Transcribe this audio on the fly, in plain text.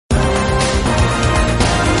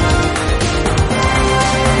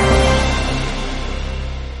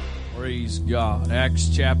God. Acts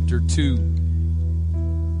chapter 2,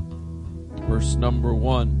 verse number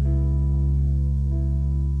 1.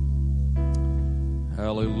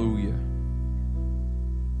 Hallelujah.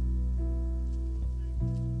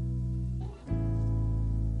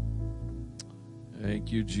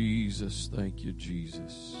 Thank you, Jesus. Thank you,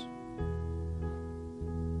 Jesus.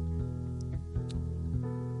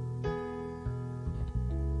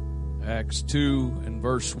 Acts 2 and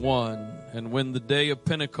verse 1. And when the day of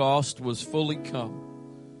Pentecost was fully come,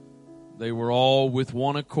 they were all with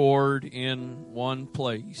one accord in one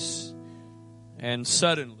place. And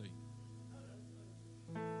suddenly,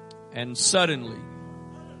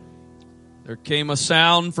 there came a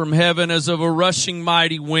sound from heaven as of a rushing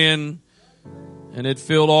mighty wind, and it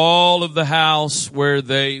filled all of the house where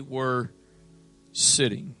they were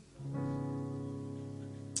sitting.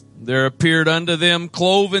 There appeared unto them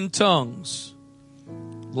cloven tongues,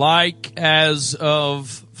 like as of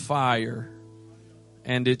fire,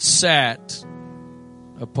 and it sat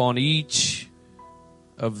upon each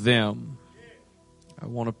of them. I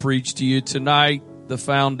want to preach to you tonight the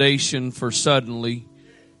foundation for suddenly,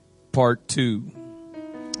 part 2.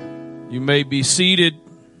 You may be seated.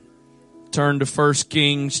 Turn to 1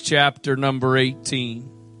 Kings chapter number 18.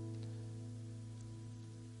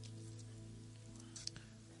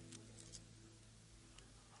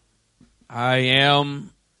 I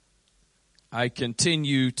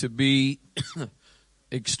continue to be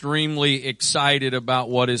extremely excited about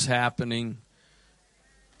what is happening.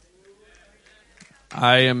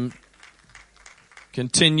 I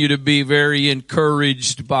continue to be very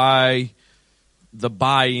encouraged by the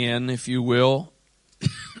buy-in, if you will.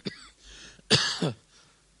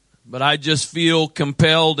 But I just feel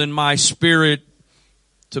compelled in my spirit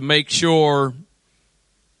to make sure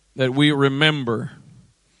that we remember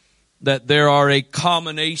that there are a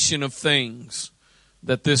combination of things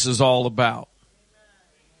that this is all about.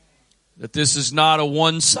 That this is not a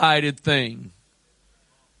one-sided thing.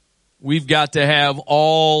 We've got to have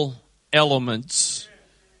all elements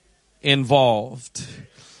involved.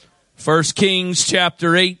 1 Kings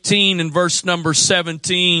chapter 18 and verse number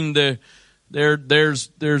 17,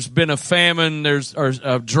 there's been a famine, there's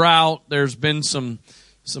a drought, there's been some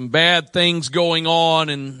bad things going on,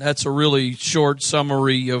 and that's a really short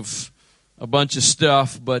summary of a bunch of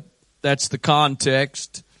stuff, but that's the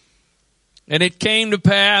context. And it came to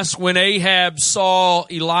pass when Ahab saw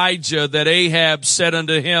Elijah that Ahab said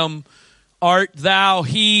unto him, Art thou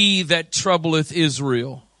he that troubleth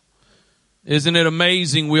Israel? Isn't it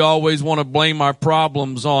amazing? We always want to blame our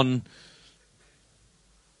problems on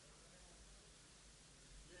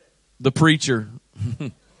the preacher,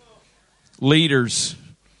 leaders.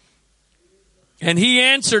 And he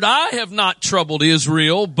answered, I have not troubled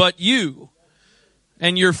Israel, but you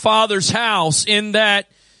and your father's house, in that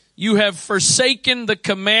you have forsaken the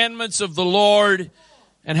commandments of the Lord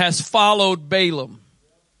and has followed Balaam.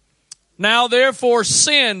 Now therefore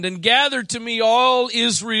send and gather to me all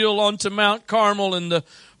Israel unto Mount Carmel, and the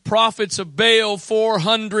prophets of Baal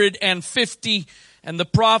 450, and the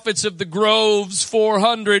prophets of the groves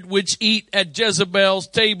 400, which eat at Jezebel's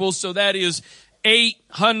table. So that is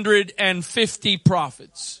 850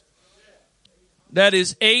 prophets. That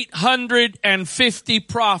is 850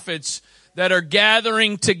 prophets that are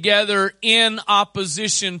gathering together in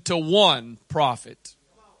opposition to one prophet.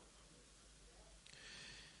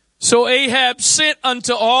 So Ahab sent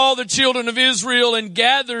unto all the children of Israel and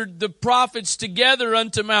gathered the prophets together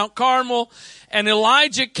unto Mount Carmel. And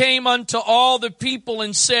Elijah came unto all the people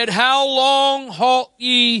and said, How long halt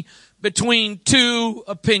ye between two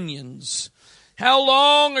opinions? How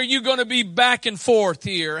long are you going to be back and forth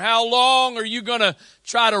here? How long are you going to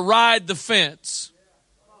try to ride the fence?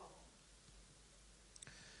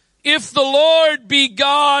 If the Lord be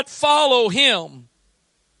God, follow him.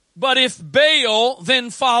 But if Baal, then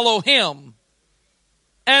follow him.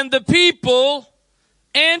 And the people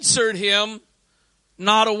answered him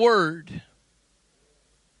not a word.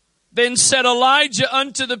 Then said Elijah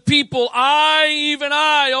unto the people, even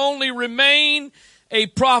I, only remain a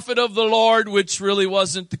prophet of the Lord, which really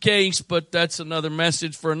wasn't the case, but that's another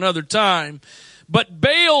message for another time. But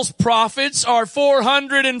Baal's prophets are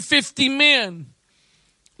 450 men.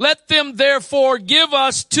 Let them therefore give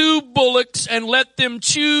us 2 bullocks, and let them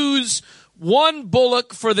choose 1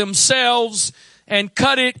 bullock for themselves, and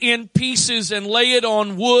cut it in pieces, and lay it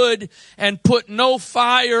on wood, and put no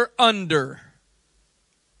fire under.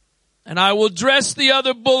 And I will dress the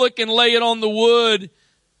other bullock and lay it on the wood,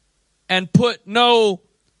 and put no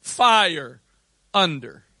fire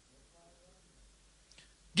under.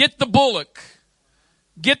 Get the bullock.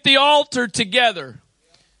 Get the altar together.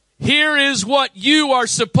 Here is what you are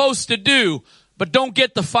supposed to do, but don't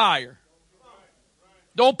get the fire.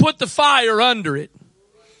 Don't put the fire under it.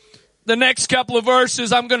 The next couple of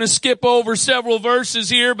verses, I'm going to skip over several verses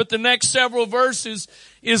here, but the next several verses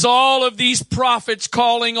is all of these prophets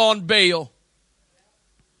calling on Baal.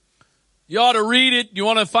 You ought to read it. You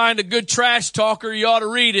want to find a good trash talker, you ought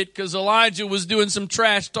to read it, because Elijah was doing some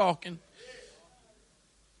trash talking.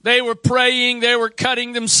 They were praying, they were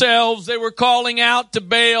cutting themselves, they were calling out to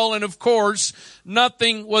Baal, and of course,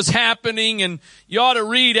 nothing was happening. And you ought to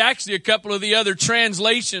read actually a couple of the other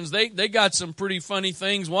translations. They got some pretty funny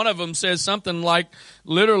things. One of them says something like,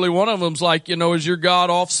 literally one of them's like, is your God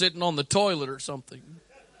off sitting on the toilet or something?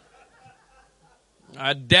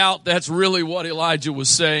 I doubt that's really what Elijah was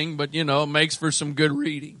saying, but it makes for some good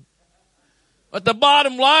reading. But the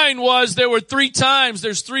bottom line was there's three times,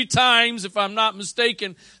 if I'm not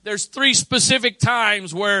mistaken, there's three specific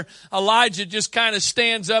times where Elijah just kind of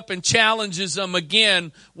stands up and challenges them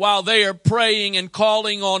again while they are praying and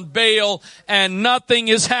calling on Baal, and nothing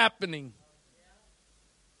is happening.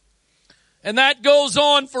 And that goes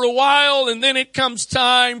on for a while, and then it comes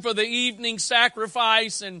time for the evening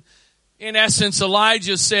sacrifice, and in essence,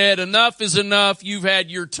 Elijah said, enough is enough, you've had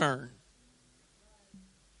your turn.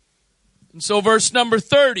 And so verse number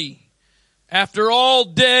 30, after all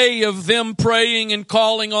day of them praying and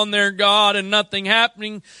calling on their God and nothing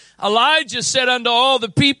happening, Elijah said unto all the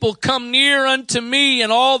people, come near unto me.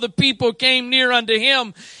 And all the people came near unto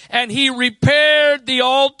him. And he repaired the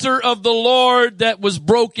altar of the Lord that was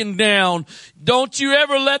broken down. Don't you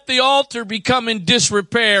ever let the altar become in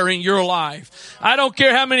disrepair in your life. I don't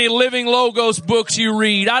care how many Living Logos books you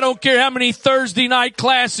read. I don't care how many Thursday night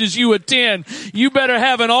classes you attend. You better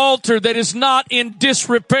have an altar that is not in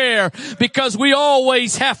disrepair, because we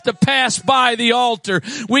always have to pass by the altar.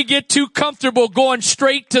 We get too comfortable going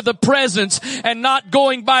straight to the presence and not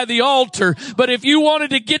going by the altar. But if you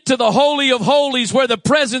wanted to get to the Holy of Holies where the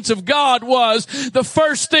presence of God was, the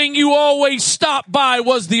first thing you always stopped by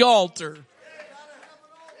was the altar.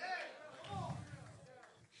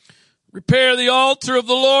 Repair the altar of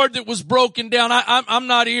the Lord that was broken down. I'm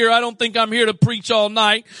not here. I don't think I'm here to preach all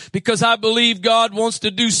night, because I believe God wants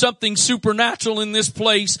to do something supernatural in this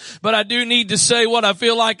place. But I do need to say what I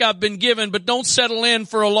feel like I've been given, but don't settle in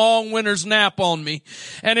for a long winter's nap on me.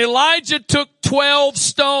 And Elijah took 12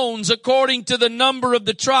 stones according to the number of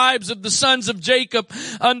the tribes of the sons of Jacob,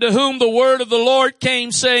 unto whom the word of the Lord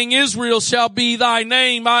came, saying, Israel shall be thy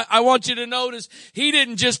name. I want you to notice, he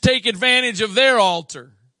didn't just take advantage of their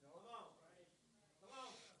altar.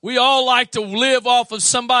 We all like to live off of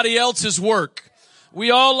somebody else's work. We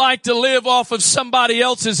all like to live off of somebody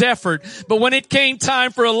else's effort. But when it came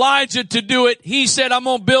time for Elijah to do it, he said, I'm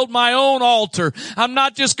going to build my own altar. I'm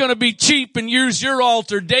not just going to be cheap and use your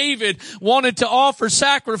altar. David wanted to offer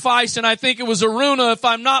sacrifice, and I think it was Aruna, if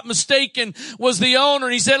I'm not mistaken, was the owner.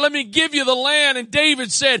 And he said, let me give you the land. And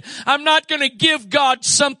David said, I'm not going to give God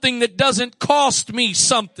something that doesn't cost me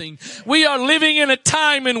something. We are living in a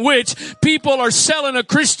time in which people are selling a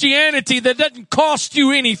Christianity that doesn't cost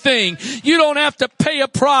you anything. You don't have to pay a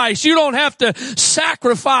price. You don't have to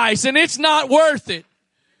sacrifice, and it's not worth it.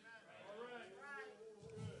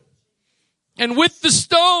 And with the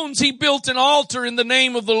stones, he built an altar in the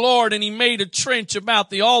name of the Lord, and he made a trench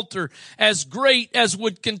about the altar as great as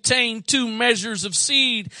would contain 2 measures of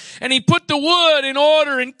seed. And he put the wood in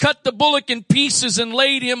order and cut the bullock in pieces and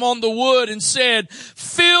laid him on the wood and said,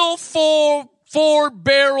 fill 4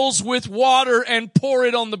 barrels with water and pour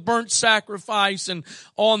it on the burnt sacrifice and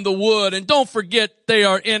on the wood. And don't forget, they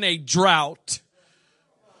are in a drought.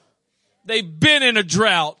 They've been in a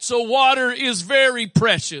drought. So water is very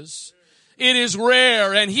precious. It is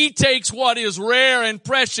rare. And he takes what is rare and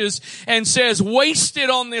precious and says, waste it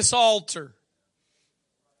on this altar.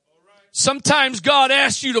 Sometimes God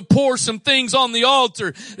asks you to pour some things on the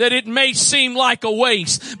altar that it may seem like a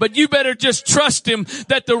waste, but you better just trust him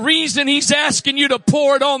that the reason he's asking you to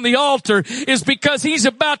pour it on the altar is because he's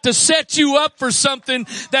about to set you up for something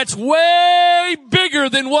that's way bigger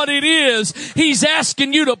than what it is he's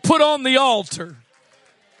asking you to put on the altar.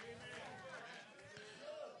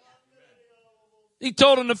 He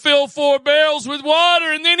told him to fill 4 barrels with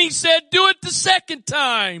water, and then he said, do it the second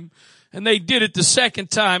time. And they did it the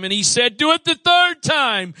second time. And he said, do it the third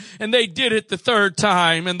time. And they did it the third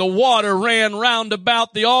time. And the water ran round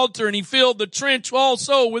about the altar, and he filled the trench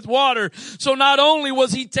also with water. So not only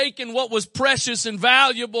was he taking what was precious and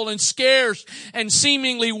valuable and scarce and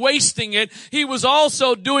seemingly wasting it, he was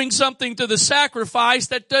also doing something to the sacrifice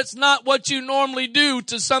that's not what you normally do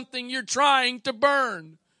to something you're trying to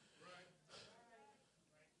burn.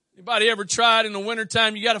 Anybody ever tried in the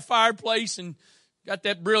wintertime, you got a fireplace and Got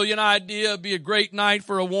that brilliant idea, it'd be a great night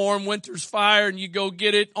for a warm winter's fire, and you go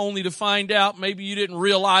get it only to find out maybe you didn't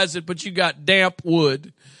realize it, but you got damp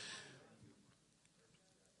wood.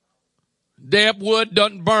 Damp wood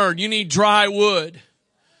doesn't burn. You need dry wood.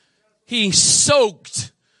 He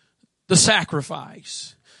soaked the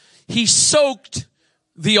sacrifice. He soaked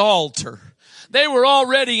the altar. They were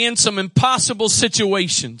already in some impossible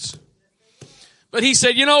situations. But he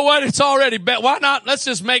said, you know what? It's already bad. Why not? Let's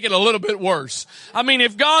just make it a little bit worse. I mean,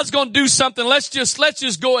 if God's going to do something, let's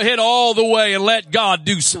just go ahead all the way and let God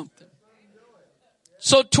do something.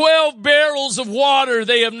 So 12 barrels of water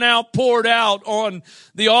they have now poured out on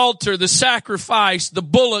the altar, the sacrifice, the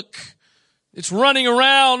bullock. It's running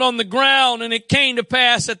around on the ground, and it came to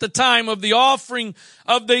pass at the time of the offering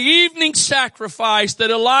of the evening sacrifice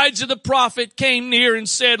that Elijah the prophet came near and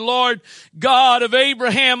said, Lord God of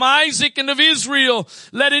Abraham, Isaac, and of Israel,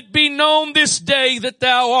 let it be known this day that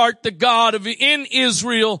thou art the God in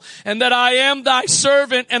Israel, and that I am thy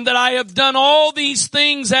servant, and that I have done all these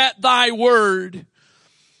things at thy word.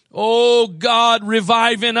 Oh God,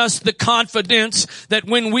 revive in us the confidence that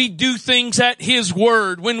when we do things at His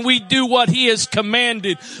word, when we do what He has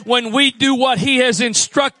commanded, when we do what He has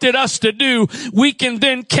instructed us to do, we can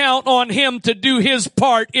then count on Him to do His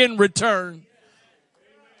part in return.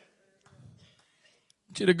 I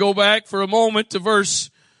want you to go back for a moment to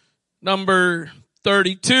verse number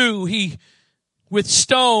 32. With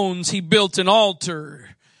stones, he built an altar.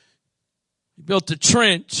 He built a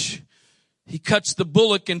trench. He cuts the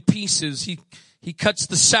bullock in pieces. He cuts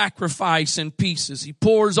the sacrifice in pieces. He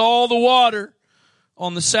pours all the water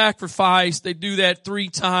on the sacrifice. They do that 3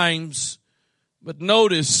 times. But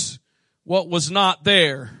notice what was not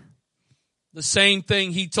there. The same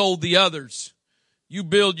thing he told the others. You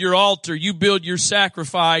build your altar, you build your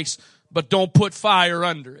sacrifice, but don't put fire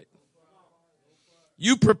under it.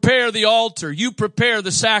 You prepare the altar, you prepare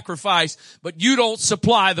the sacrifice, but you don't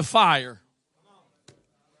supply the fire.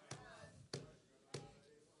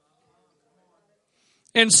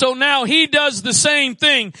 And so now he does the same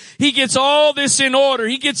thing. He gets all this in order.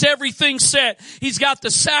 He gets everything set. He's got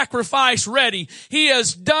the sacrifice ready. He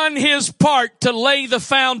has done his part to lay the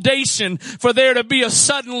foundation for there to be a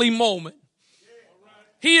suddenly moment.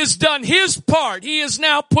 He has done his part. He has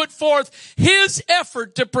now put forth his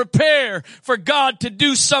effort to prepare for God to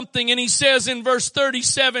do something. And he says in verse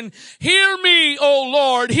 37, hear me, O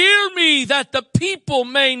Lord, hear me, that the people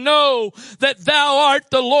may know that thou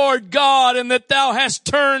art the Lord God, and that thou hast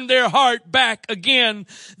turned their heart back again.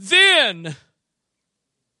 Then,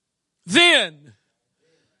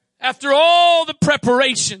 after all the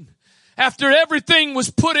preparation, after everything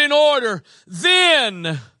was put in order,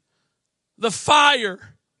 then the fire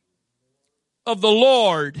of the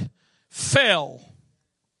Lord fell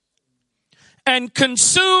and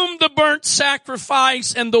consumed the burnt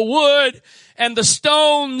sacrifice and the wood and the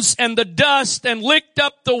stones and the dust and licked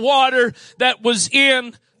up the water that was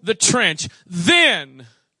in the trench. Then,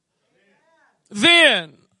 who's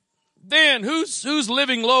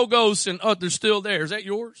living logos and, oh, they're still there. Is that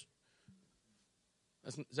yours?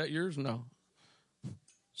 Is that yours? No.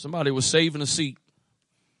 Somebody was saving a seat.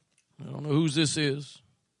 I don't know whose this is.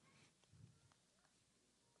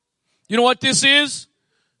 You know what this is?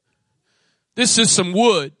 This is some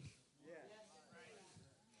wood.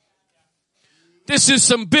 This is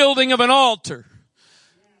some building of an altar.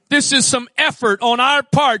 This is some effort on our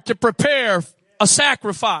part to prepare a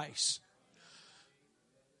sacrifice.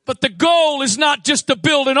 But the goal is not just to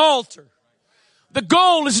build an altar. The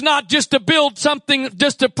goal is not just to build something,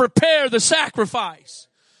 just to prepare the sacrifice.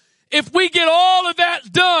 If we get all of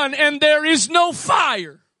that done and there is no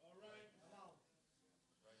fire,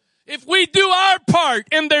 if we do our part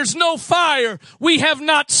and there's no fire, we have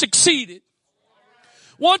not succeeded.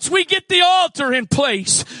 Once we get the altar in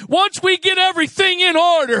place, once we get everything in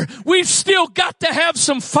order, we've still got to have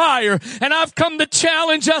some fire. And I've come to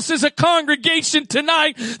challenge us as a congregation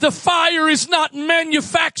tonight. The fire is not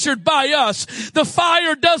manufactured by us. The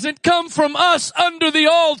fire doesn't come from us under the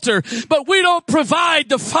altar, but we don't provide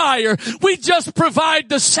the fire. We just provide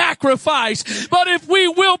the sacrifice. But if we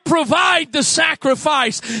will provide the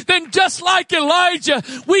sacrifice, then just like Elijah,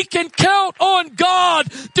 we can count on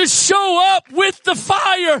God to show up with the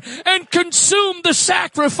fire and consume the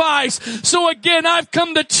sacrifice. So again, I've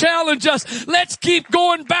come to challenge us. Let's keep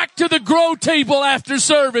going back to the grow table after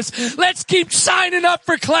service. Let's keep signing up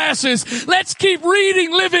for classes. Let's keep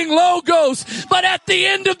reading living logos. But at the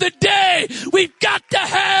end of the day, we've got to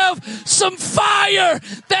have some fire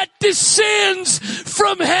that descends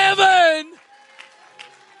from heaven.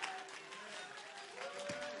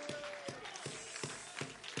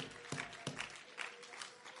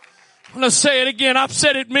 I'm going to say it again. I've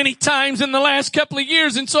said it many times in the last couple of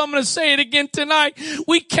years, and so I'm going to say it again tonight.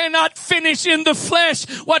 We cannot finish in the flesh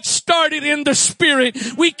what started in the Spirit.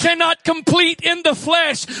 We cannot complete in the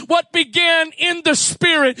flesh what began in the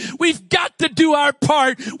Spirit. We've got to do our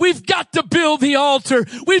part. We've got to build the altar.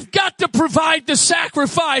 We've got to provide the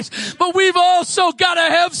sacrifice. But we've also got to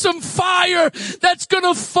have some fire that's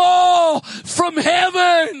going to fall from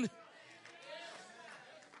heaven.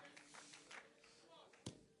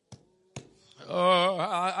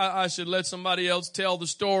 I should let somebody else tell the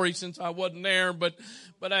story since I wasn't there, but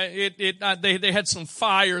they had some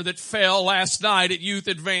fire that fell last night at Youth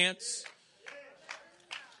Advance.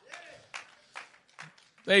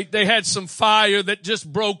 They had some fire that just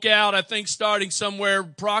broke out, I think starting somewhere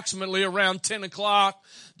approximately around 10 o'clock.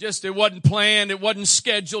 Just, it wasn't planned, it wasn't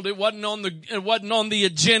scheduled, it wasn't on the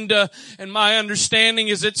agenda, and my understanding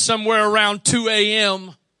is it's somewhere around 2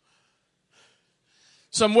 a.m.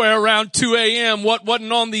 Somewhere around 2 a.m., what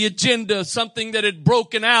wasn't on the agenda, something that had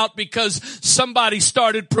broken out because somebody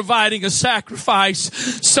started providing a sacrifice.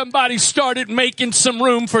 Somebody started making some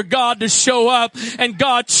room for God to show up, and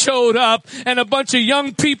God showed up, and a bunch of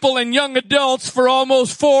young people and young adults for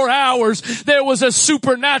almost 4 hours, there was a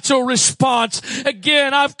supernatural response.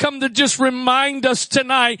 Again, I've come to just remind us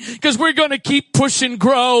tonight, because we're going to keep pushing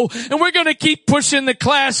grow, and we're going to keep pushing the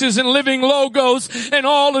classes and living logos and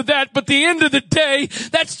all of that, but at the end of the day,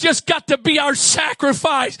 that's just got to be our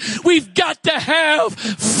sacrifice. We've got to have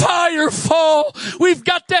fire fall. We've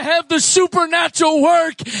got to have the supernatural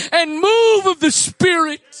work and move of the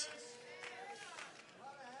Spirit.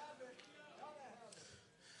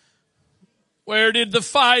 Where did the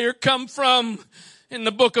fire come from? In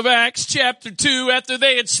the book of Acts chapter 2, after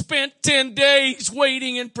they had spent 10 days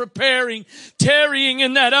waiting and preparing, tarrying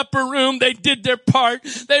in that upper room, they did their part.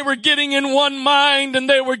 They were getting in one mind and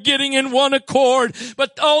they were getting in one accord.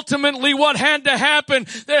 But ultimately what had to happen,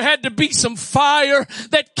 there had to be some fire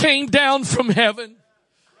that came down from heaven.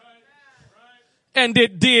 And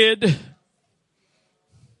it did.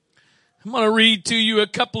 I'm going to read to you a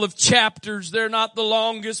couple of chapters. They're not the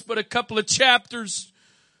longest, but a couple of chapters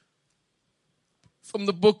from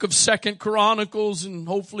the book of 2 Chronicles, and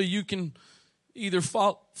hopefully you can either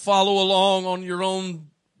follow along on your own,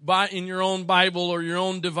 in your own Bible or your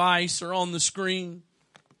own device or on the screen.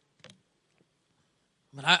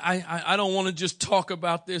 But I don't want to just talk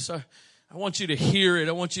about this. I want you to hear it.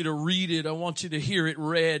 I want you to read it. I want you to hear it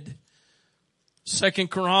read. 2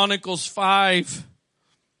 Chronicles 5.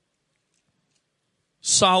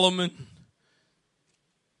 Solomon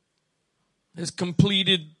has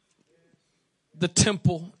completed the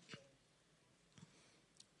temple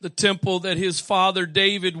that his father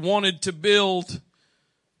David wanted to build,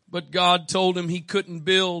 but God told him he couldn't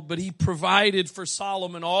build, but he provided for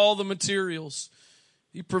Solomon all the materials.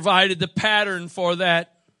 He provided the pattern for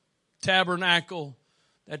that tabernacle,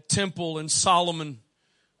 that temple, and Solomon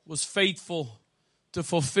was faithful to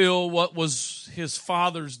fulfill what was his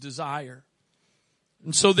father's desire.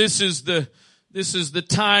 And so this is the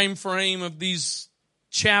time frame of these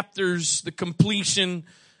chapters, the completion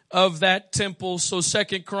of that temple. So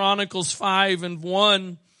 2 Chronicles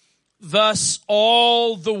 5:1, thus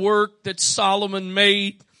all the work that Solomon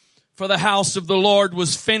made for the house of the Lord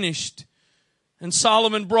was finished. And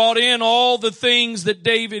Solomon brought in all the things that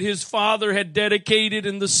David his father had dedicated,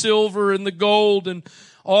 and the silver and the gold and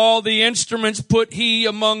all the instruments put he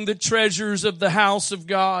among the treasures of the house of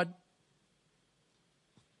God.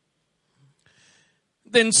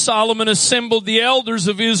 Then Solomon assembled the elders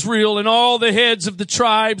of Israel and all the heads of the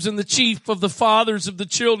tribes and the chief of the fathers of the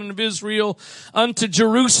children of Israel unto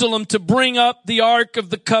Jerusalem to bring up the ark of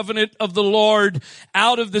the covenant of the Lord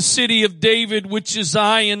out of the city of David, which is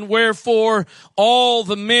Zion. Wherefore all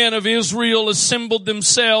the men of Israel assembled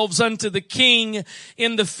themselves unto the king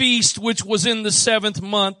in the feast which was in the 7th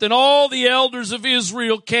month. And all the elders of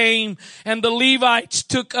Israel came, and the Levites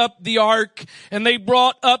took up the ark, and they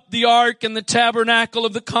brought up the ark and the tabernacle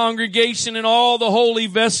of the congregation and all the holy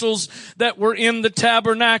vessels that were in the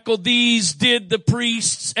tabernacle. These did the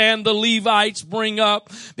priests and the Levites bring up,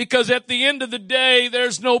 because at the end of the day,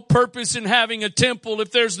 there's no purpose in having a temple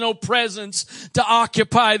if there's no presence to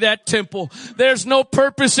occupy that temple. There's no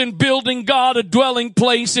purpose in building God a dwelling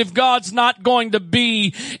place if God's not going to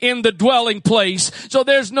be in the dwelling place. So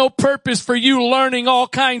there's no purpose for you learning all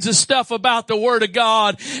kinds of stuff about the Word of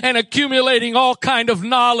God and accumulating all kind of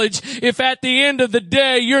knowledge if at the end of the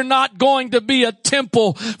day you're not going to be a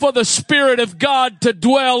temple for the Spirit of God to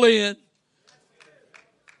dwell in.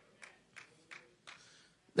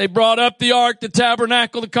 They brought up the ark, the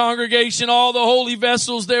tabernacle, the congregation, all the holy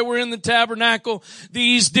vessels that were in the tabernacle.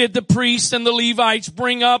 These did the priests and the Levites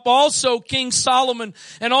bring up. Also King Solomon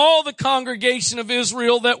and all the congregation of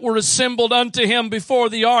Israel that were assembled unto him before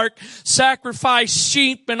the ark sacrificed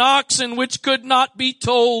sheep and oxen which could not be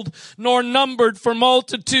told nor numbered for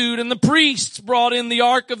multitude. And the priests brought in the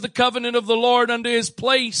ark of the covenant of the Lord unto his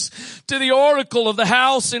place, to the oracle of the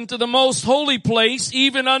house, into the most holy place,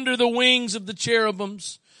 even under the wings of the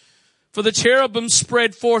cherubims. For the cherubims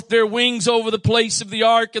spread forth their wings over the place of the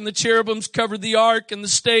ark, and the cherubims covered the ark and the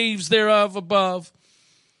staves thereof above.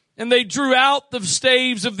 And they drew out the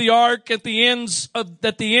staves of the ark at the ends of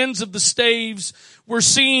the staves were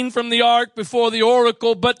seen from the ark before the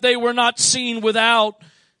oracle, but they were not seen without.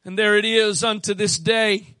 And there it is unto this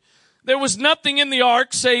day. There was nothing in the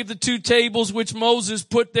ark save the 2 tables which Moses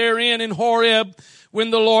put therein in Horeb,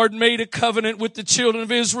 when the Lord made a covenant with the children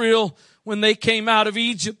of Israel when they came out of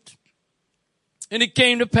Egypt. And it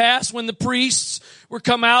came to pass when the priests were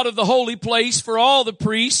come out of the holy place, for all the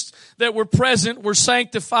priests that were present were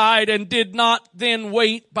sanctified and did not then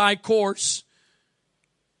wait by course.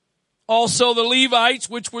 Also the Levites,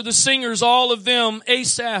 which were the singers, all of them,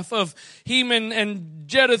 Asaph of Heman and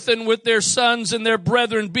Jeduthun with their sons and their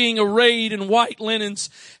brethren, being arrayed in white linens,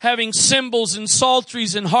 having cymbals and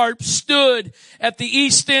psalteries and harps, stood at the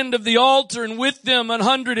east end of the altar, and with them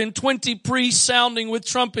 120 priests sounding with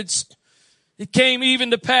trumpets. It came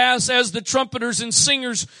even to pass, as the trumpeters and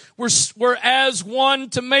singers were as one,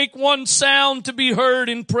 to make one sound to be heard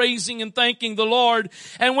in praising and thanking the Lord.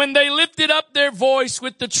 And when they lifted up their voice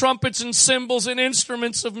with the trumpets and cymbals and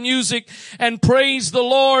instruments of music, and praised the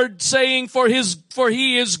Lord, saying, For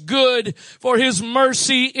he is good, for his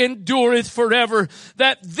mercy endureth forever.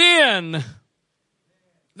 That then,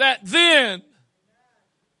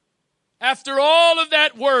 after all of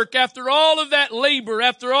that work, after all of that labor,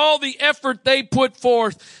 after all the effort they put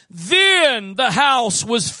forth, then the house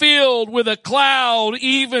was filled with a cloud,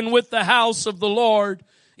 even with the house of the Lord.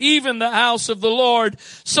 Even the house of the Lord,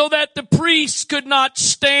 so that the priests could not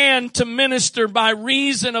stand to minister by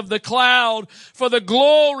reason of the cloud, for the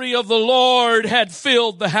glory of the Lord had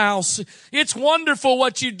filled the house. It's wonderful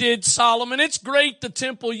what you did, Solomon. It's great, the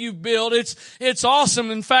temple you built. It's awesome.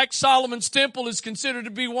 In fact, Solomon's temple is considered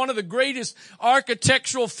to be one of the greatest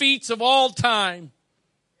architectural feats of all time.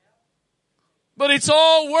 But it's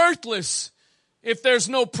all worthless if there's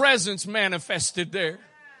no presence manifested there.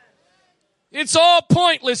 It's all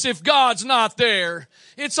pointless if God's not there.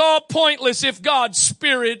 It's all pointless if God's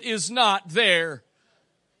Spirit is not there.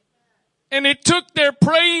 And it took their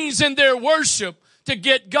praise and their worship to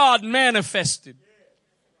get God manifested.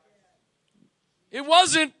 It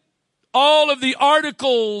wasn't all of the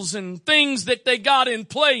articles and things that they got in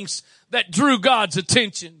place that drew God's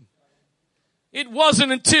attention. It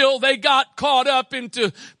wasn't until they got caught up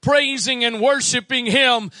into praising and worshiping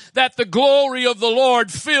Him that the glory of the Lord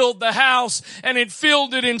filled the house, and it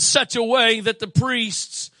filled it in such a way that the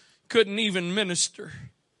priests couldn't even minister.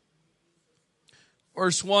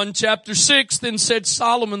 Verse 1, chapter 6, Then said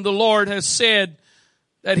Solomon, The Lord has said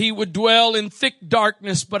that he would dwell in thick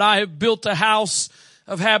darkness, but I have built a house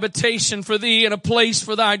of habitation for thee, and a place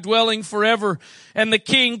for thy dwelling forever. And the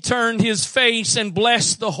king turned his face and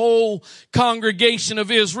blessed the whole congregation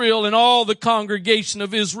of Israel, and all the congregation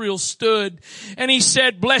of Israel stood. And he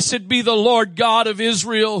said, Blessed be the Lord God of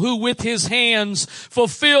Israel, who with his hands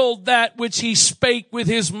fulfilled that which he spake with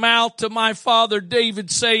his mouth to my father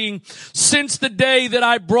David, saying, Since the day that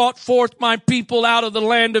I brought forth my people out of the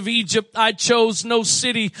land of Egypt, I chose no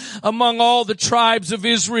city among all the tribes of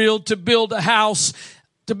Israel to build a house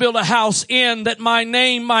in, that my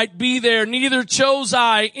name might be there. Neither chose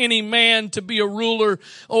I any man to be a ruler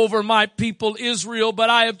over my people Israel, but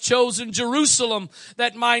I have chosen Jerusalem,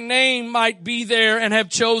 that my name might be there, and have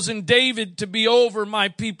chosen David to be over my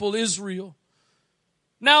people Israel.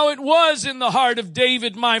 Now it was in the heart of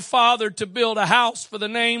David my father to build a house for the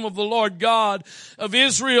name of the Lord God of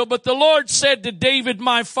Israel. But the Lord said to David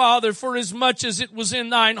my father, For as much as it was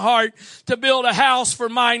in thine heart to build a house for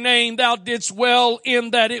my name, thou didst well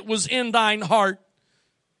in that it was in thine heart.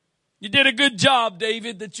 You did a good job,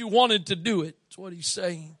 David, that you wanted to do it. That's what he's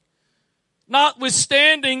saying.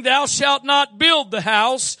 Notwithstanding, thou shalt not build the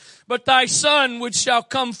house, but thy son which shall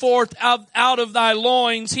come forth out of thy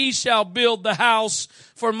loins, he shall build the house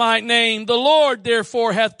for my name. The Lord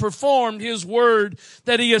therefore hath performed his word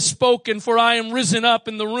that he has spoken, for I am risen up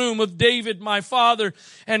in the room of David my father,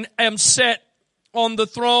 and am set on the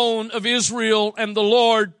throne of Israel, and the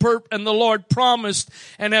Lord promised,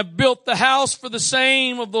 and have built the house for the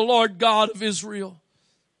same of the Lord God of Israel.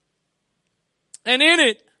 And in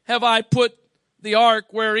it have I put the ark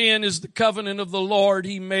wherein is the covenant of the Lord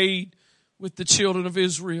he made with the children of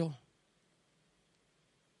Israel.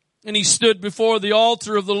 And he stood before the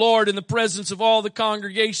altar of the Lord in the presence of all the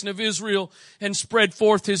congregation of Israel and spread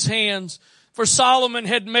forth his hands. For Solomon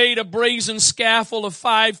had made a brazen scaffold of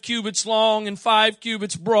 5 cubits long and 5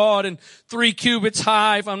 cubits broad and 3 cubits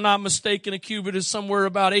high. If I'm not mistaken, a cubit is somewhere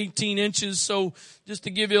about 18 inches. So just to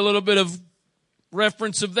give you a little bit of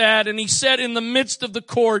reference of that. And he sat in the midst of the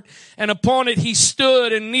court, and upon it he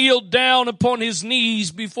stood and kneeled down upon his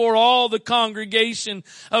knees before all the congregation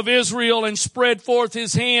of Israel and spread forth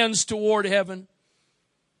his hands toward heaven.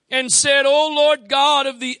 And said, O Lord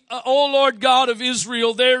God of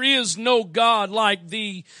Israel, there is no God like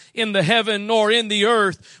thee in the heaven nor in the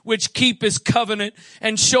earth, which keepest covenant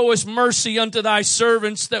and showest mercy unto thy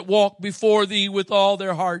servants that walk before thee with all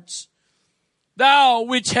their hearts. Thou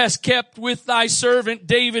which hast kept with thy servant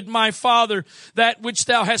David my father that which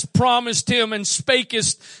thou hast promised him, and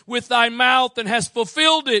spakest with thy mouth, and hast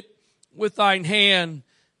fulfilled it with thine hand,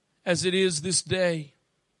 as it is this day.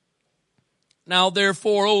 Now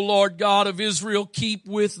therefore, O Lord God of Israel, keep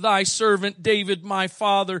with thy servant David my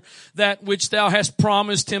father that which thou hast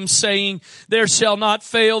promised him, saying, there shall not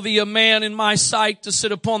fail thee a man in my sight to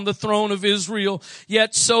sit upon the throne of Israel,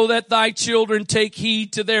 yet so that thy children take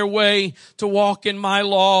heed to their way to walk in my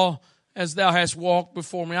law as thou hast walked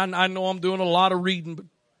before me. I know I'm doing a lot of reading, but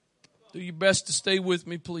do your best to stay with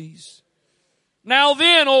me, please. Now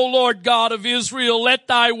then, O Lord God of Israel, let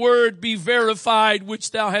thy word be verified, which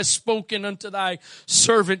thou hast spoken unto thy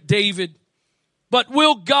servant David. But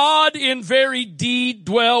will God in very deed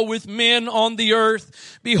dwell with men on the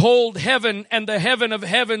earth? Behold, heaven and the heaven of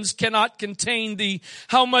heavens cannot contain thee.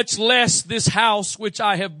 How much less this house which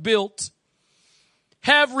I have built?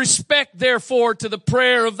 Have respect, therefore, to the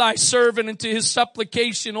prayer of thy servant and to his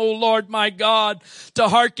supplication, O Lord my God, to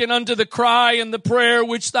hearken unto the cry and the prayer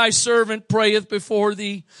which thy servant prayeth before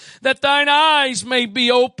thee, that thine eyes may be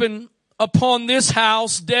open upon this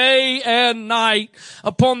house day and night,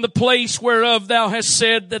 upon the place whereof thou hast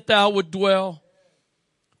said that thou would dwell.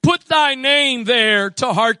 Put thy name there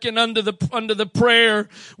to hearken unto the prayer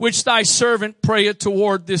which thy servant prayeth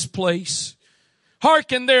toward this place.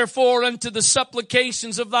 Hearken therefore unto the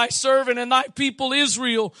supplications of thy servant and thy people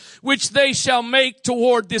Israel, which they shall make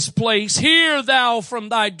toward this place. Hear thou from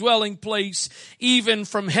thy dwelling place, even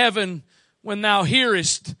from heaven, when thou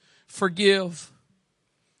hearest, forgive.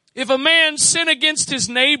 If a man sin against his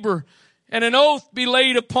neighbor, and an oath be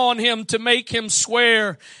laid upon him to make him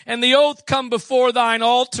swear, and the oath come before thine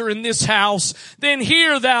altar in this house, then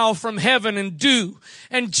hear thou from heaven and do,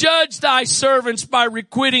 and judge thy servants by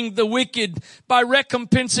requiting the wicked, by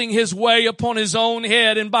recompensing his way upon his own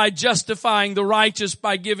head, and by justifying the righteous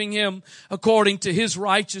by giving him according to his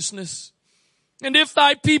righteousness. And if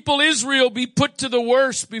thy people Israel be put to the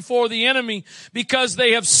worse before the enemy, because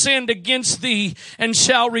they have sinned against thee, and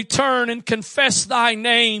shall return and confess thy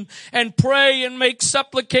name, and pray and make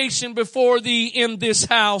supplication before thee in this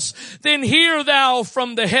house, then hear thou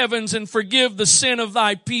from the heavens and forgive the sin of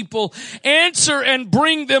thy people. Answer and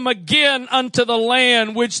bring them again unto the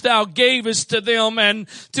land which thou gavest to them and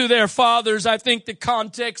to their fathers. I think the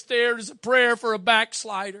context there is a prayer for a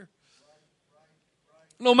backslider.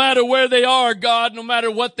 No matter where they are, God, no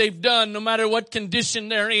matter what they've done, no matter what condition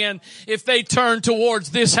they're in, if they turn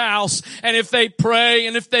towards this house and if they pray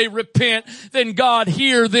and if they repent, then God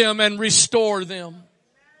hear them and restore them.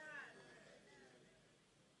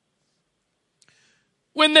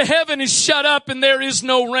 When the heaven is shut up and there is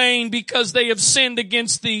no rain because they have sinned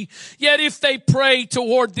against thee, yet if they pray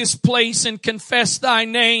toward this place and confess thy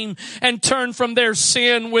name and turn from their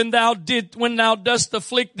sin when thou dost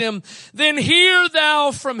afflict them, then hear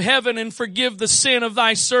thou from heaven and forgive the sin of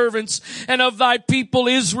thy servants and of thy people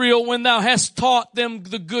Israel, when thou hast taught them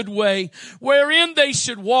the good way, wherein they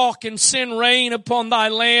should walk, and send rain upon thy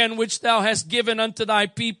land which thou hast given unto thy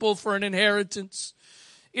people for an inheritance.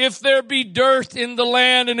 If there be dirt in the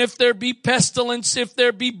land, and if there be pestilence, if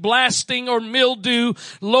there be blasting or mildew,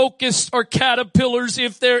 locusts or caterpillars,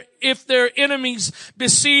 if their enemies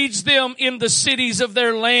besiege them in the cities of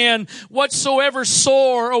their land, whatsoever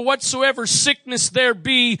sore or whatsoever sickness there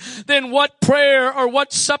be, then what prayer or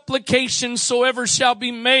what supplication soever shall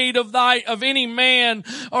be made of any man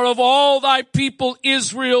or of all thy people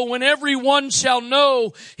Israel, when every one shall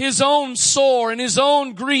know his own sore and his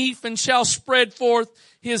own grief, and shall spread forth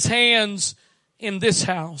his hands in this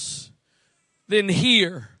house, then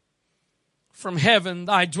hear from heaven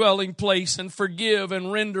thy dwelling place, and forgive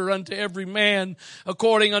and render unto every man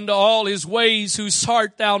according unto all his ways, whose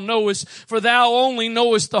heart thou knowest. For thou only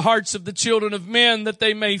knowest the hearts of the children of men, that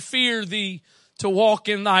they may fear thee to walk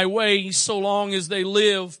in thy ways so long as they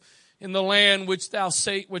live in the land which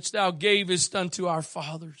thou gavest unto our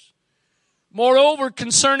fathers. Moreover,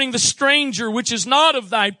 concerning the stranger, which is not of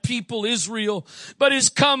thy people Israel, but is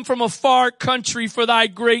come from a far country for thy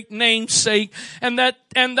great name's sake, and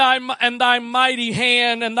thy mighty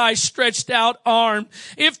hand and thy stretched out arm,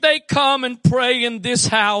 if they come and pray in this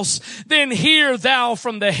house, then hear thou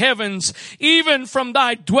from the heavens, even from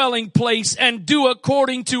thy dwelling place, and do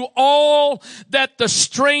according to all that the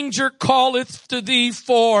stranger calleth to thee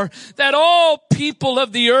for, that all people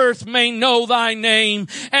of the earth may know thy name,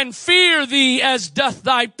 and fear thee as doth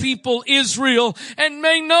thy people Israel, and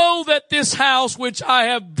may know that this house which I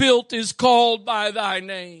have built is called by thy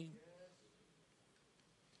name.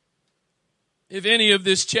 If any of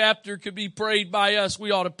this chapter could be prayed by us, we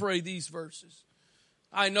ought to pray these verses.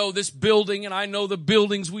 I know this building and I know the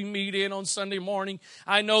buildings we meet in on Sunday morning.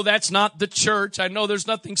 I know that's not the church. I know there's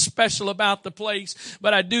nothing special about the place,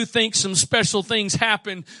 but I do think some special things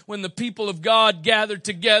happen when the people of God gather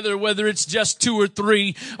together, whether it's just 2 or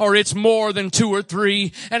 3 or it's more than 2 or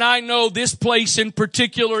 3. And I know this place in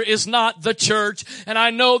particular is not the church. And I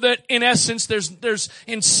know that in essence there's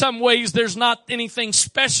in some ways there's not anything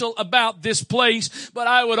special about this place, but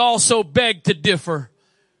I would also beg to differ.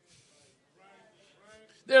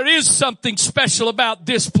 There is something special about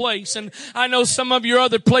this place. And I know some of your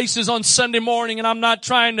other places on Sunday morning, and I'm not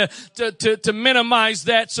trying to minimize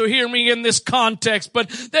that, so hear me in this context. But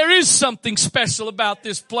there is something special about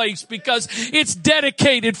this place because it's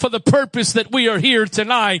dedicated for the purpose that we are here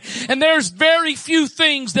tonight. And there's very few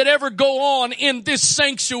things that ever go on in this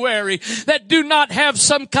sanctuary that do not have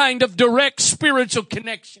some kind of direct spiritual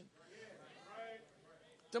connection.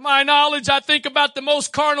 To my knowledge, I think about the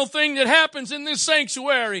most carnal thing that happens in this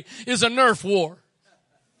sanctuary is a Nerf war.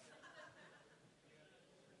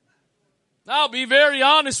 I'll be very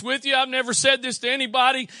honest with you. I've never said this to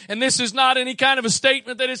anybody, and this is not any kind of a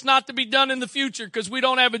statement that it's not to be done in the future because we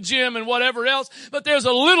don't have a gym and whatever else. But there's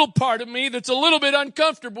a little part of me that's a little bit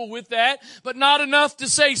uncomfortable with that, but not enough to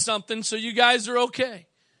say something, so you guys are okay.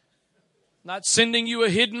 Not sending you a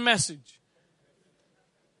hidden message.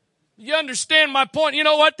 You understand my point? You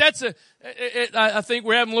know what? I think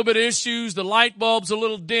we're having a little bit of issues. The light bulb's a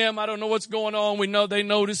little dim. I don't know what's going on. We know they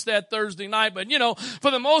noticed that Thursday night, but for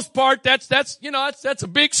the most part, that's a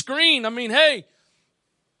big screen. I mean, hey,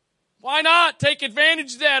 why not take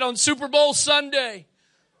advantage of that on Super Bowl Sunday?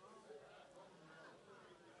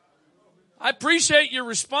 I appreciate your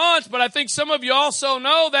response, but I think some of you also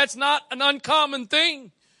know that's not an uncommon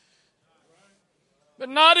thing. But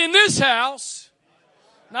not in this house.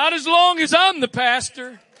 Not as long as I'm the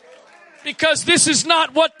pastor. Because this is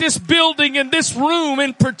not what this building and this room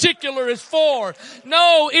in particular is for.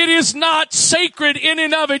 No, it is not sacred in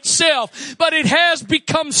and of itself, but it has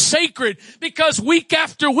become sacred because week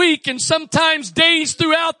after week and sometimes days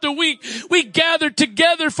throughout the week, we gather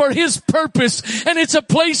together for His purpose, and it's a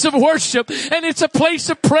place of worship, and it's a place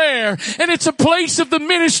of prayer, and it's a place of the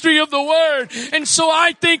ministry of the Word. And so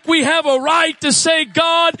I think we have a right to say,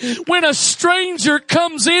 God, when a stranger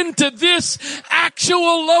comes into this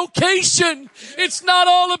actual location, it's not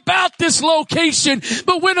all about this location,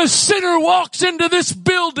 but when a sinner walks into this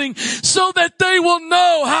building so that they will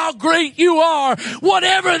know how great you are,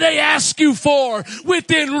 whatever they ask you for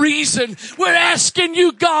within reason, we're asking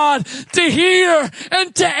you, God, to hear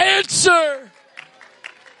and to answer.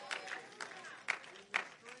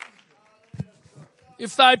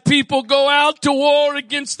 If thy people go out to war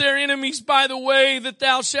against their enemies by the way that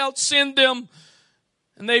thou shalt send them,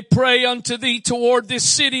 and they pray unto thee toward this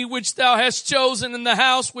city which thou hast chosen and the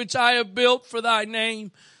house which I have built for thy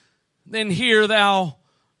name, then hear thou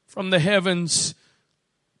from the heavens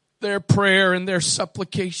their prayer and their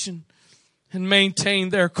supplication, and maintain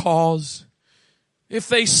their cause. If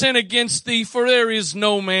they sin against thee, for there is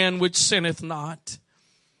no man which sinneth not,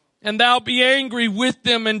 and thou be angry with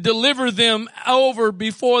them and deliver them over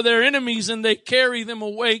before their enemies, and they carry them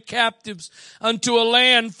away captives unto a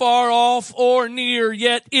land far off or near.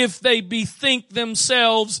 Yet if they bethink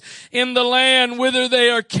themselves in the land whither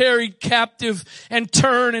they are carried captive, and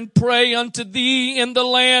turn and pray unto thee in the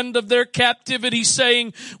land of their captivity,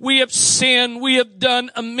 saying, we have sinned, we have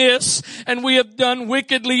done amiss, and we have done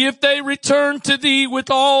wickedly. If they return to thee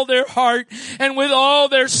with all their heart and with all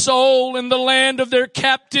their soul in the land of their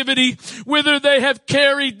captivity, whither they have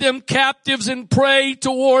carried them captives, and pray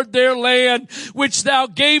toward their land, which thou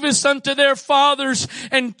gavest unto their fathers,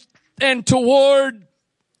 and toward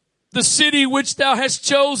the city which thou hast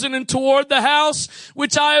chosen, and toward the house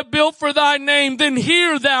which I have built for thy name, then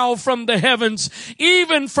hear thou from the heavens,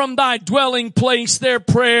 even from thy dwelling place, their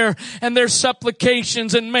prayer and their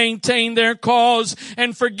supplications, and maintain their cause,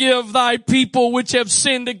 and forgive thy people which have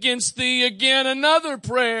sinned against thee. Again, another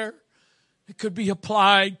prayer that could be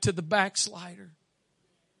applied to the backslider.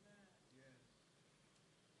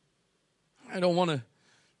 I don't want to.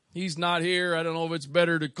 He's not here. I don't know if it's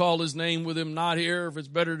better to call his name with him not here, or if it's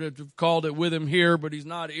better to have called it with him here, but he's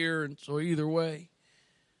not here, and so either way.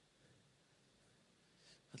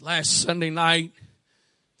 But last Sunday night,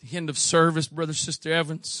 the end of service, Brother Sister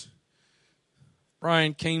Evans,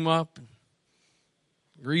 Brian came up and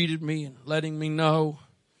greeted me and letting me know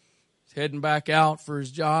he's heading back out for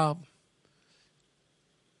his job.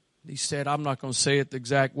 He said, I'm not going to say it the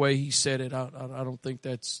exact way he said it. I don't think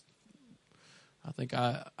that's... I think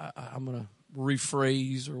I'm going to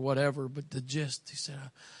rephrase or whatever, but the gist, he said,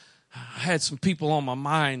 I had some people on my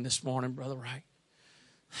mind this morning, Brother Wright.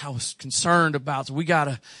 I was concerned about, so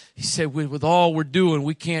he said, with all we're doing,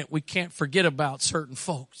 we can't forget about certain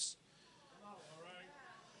folks.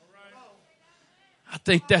 I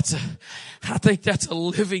think that's a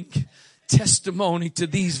living testimony to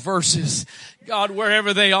these verses. God,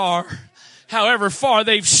 wherever they are, however far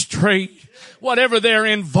they've strayed, whatever they're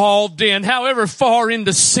involved in, however far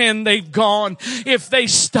into sin they've gone, if they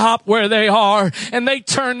stop where they are and they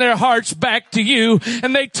turn their hearts back to you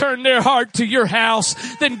and they turn their heart to your house,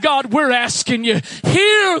 then God, we're asking you,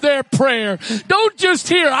 hear their prayer. Don't just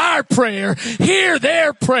hear our prayer, hear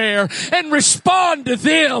their prayer and respond to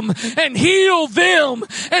them and heal them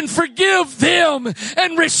and forgive them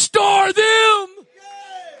and restore them.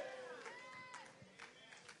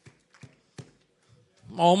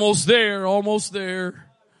 Almost there, almost there.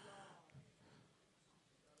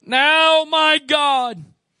 Now, my God,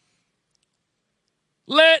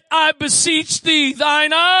 let, I beseech thee,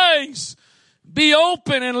 thine eyes be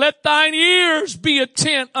open, and let thine ears be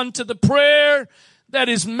attent unto the prayer that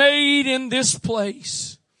is made in this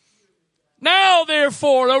place. Now,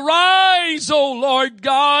 therefore, arise, O Lord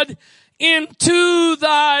God, into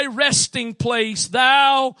thy resting place,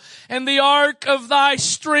 thou and the ark of thy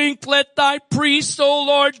strength. Let thy priests, O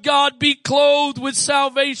Lord God, be clothed with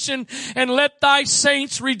salvation, and let thy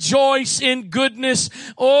saints rejoice in goodness.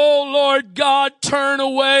 O Lord God, turn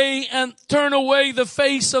away the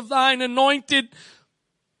face of thine anointed.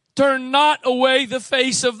 Turn not away the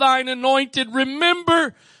face of thine anointed.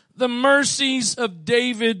 Remember the mercies of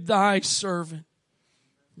David thy servant.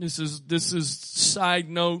 This is side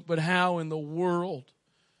note, but how in the world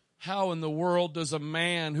does a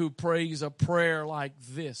man who prays a prayer like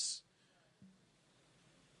this?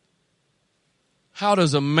 How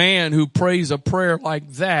does a man who prays a prayer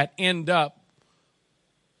like that end up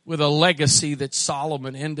with a legacy that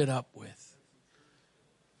Solomon ended up with?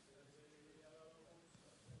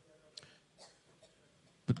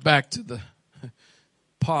 But back to the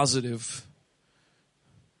positive.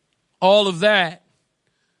 All of that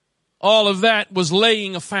was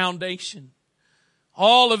laying a foundation.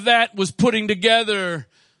 All of that was putting together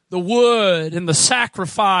the wood and the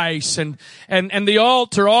sacrifice and the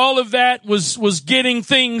altar. All of that was getting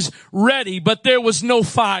things ready, but there was no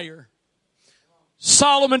fire.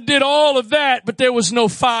 Solomon did all of that, but there was no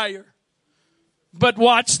fire. But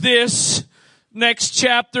watch this. Next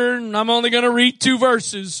chapter, and I'm only going to read 2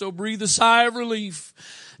 verses, so breathe a sigh of relief.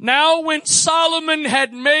 Now when Solomon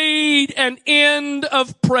had made an end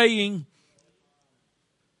of praying,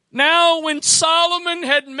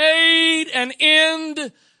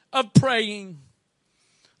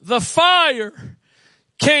 the fire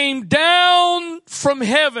came down from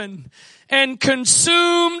heaven and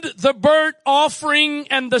consumed the burnt offering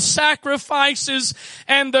and the sacrifices,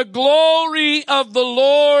 and the glory of the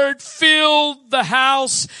Lord filled the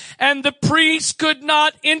house, and the priests could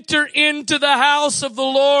not enter into the house of the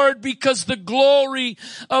Lord because the glory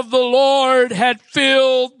of the Lord had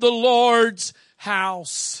filled the Lord's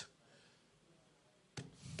house.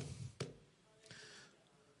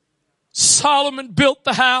 Solomon built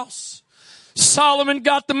the house. Solomon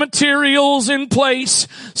got the materials in place.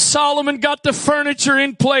 Solomon got the furniture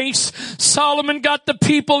in place. Solomon got the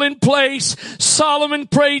people in place. Solomon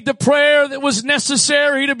prayed the prayer that was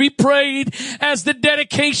necessary to be prayed as the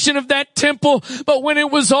dedication of that temple. But when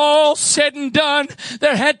it was all said and done,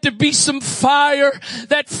 there had to be some fire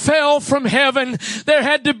that fell from heaven. There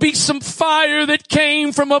had to be some fire that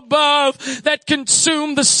came from above that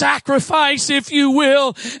consumed the sacrifice, if you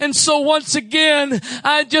will. And so once again,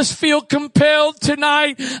 I just feel compelled compelled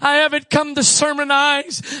tonight. I haven't come to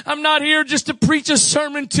sermonize. I'm not here just to preach a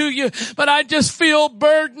sermon to you, but I just feel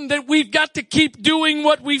burdened that we've got to keep doing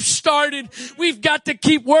what we've started. We've got to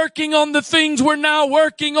keep working on the things we're now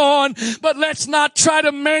working on, but let's not try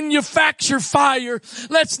to manufacture fire.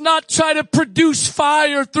 Let's not try to produce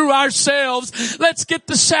fire through ourselves. Let's get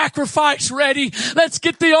the sacrifice ready. Let's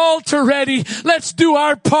get the altar ready. Let's do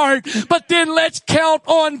our part, but then let's count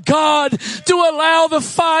on God to allow the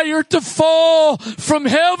fire to fall from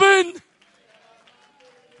heaven.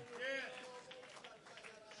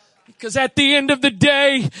 Because at the end of the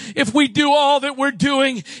day, if we do all that we're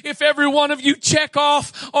doing, if every one of you check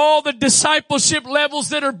off all the discipleship levels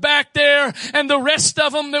that are back there and the rest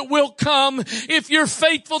of them that will come, if you're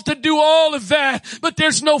faithful to do all of that, but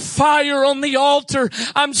there's no fire on the altar,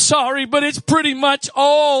 I'm sorry, but it's pretty much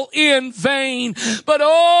all in vain. But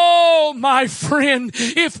oh, my friend,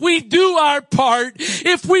 if we do our part,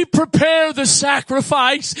 if we prepare the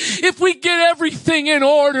sacrifice, if we get everything in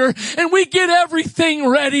order and we get everything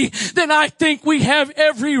ready, then I think we have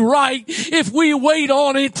every right, if we wait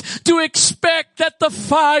on it, to expect that the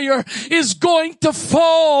fire is going to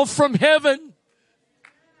fall from heaven.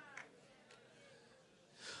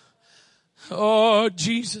 Oh,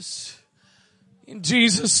 Jesus. In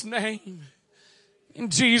Jesus' name. In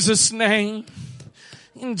Jesus' name.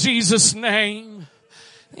 In Jesus' name.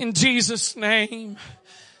 In Jesus' name.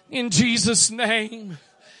 In Jesus' name.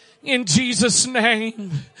 In Jesus'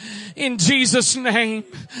 name. In Jesus' name.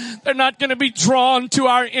 They're not going to be drawn to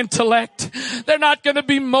our intellect. They're not going to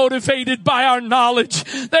be motivated by our knowledge.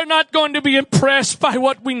 They're not going to be impressed by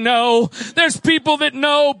what we know. There's people that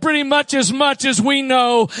know pretty much as we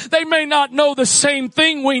know. They may not know the same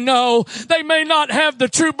thing we know. They may not have the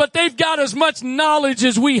truth, but they've got as much knowledge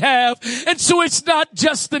as we have. And so it's not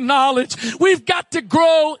just the knowledge. We've got to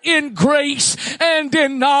grow in grace and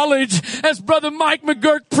in knowledge. As Brother Mike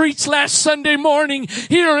McGurk preached last Sunday morning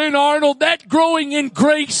here in Arnold, that growing in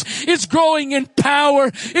grace is growing in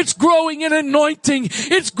power. It's growing in anointing.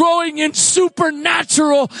 It's growing in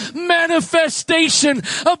supernatural manifestation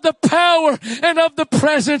of the power and of the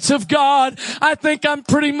presence of God. I think I'm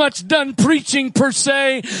pretty much done preaching per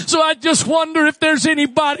se. So I just wonder if there's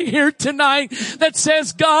anybody here tonight that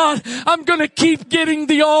says, God, I'm going to keep getting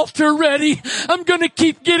the altar ready. I'm going to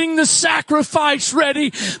keep getting the sacrifice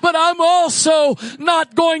ready, but I'm also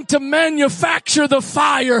not going to manufacture the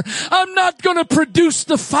fire. I'm not going to produce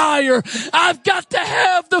the fire. I've got to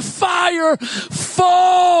have the fire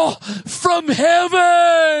fall from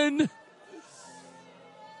heaven.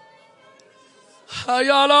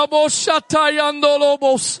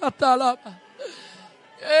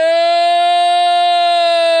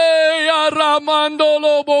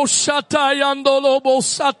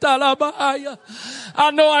 I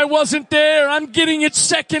know I wasn't there. I'm getting it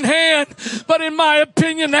secondhand. But in my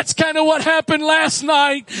opinion, that's kind of what happened last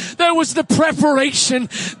night. There was the preparation.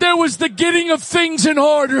 There was the getting of things in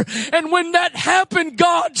order. And when that happened,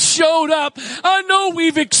 God showed up. I know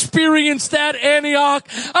we've experienced that, Antioch.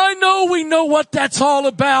 I know we know what that's all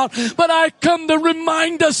about. But I come to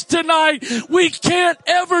remind us tonight, we can't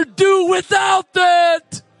ever do without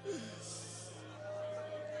that.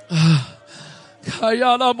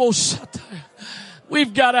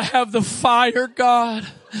 We've got to have the fire, God.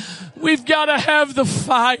 We've got to have the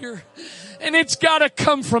fire. And it's got to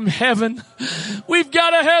come from heaven. We've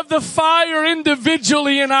got to have the fire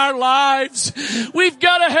individually in our lives. We've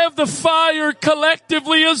got to have the fire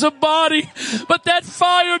collectively as a body. But that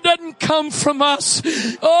fire doesn't come from us.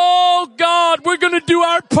 Oh God, we're going to do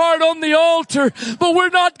our part on the altar, but we're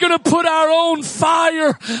not going to put our own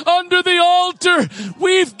fire under the altar.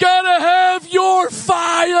 We've got to have your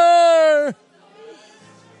fire.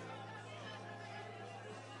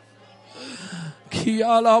 Come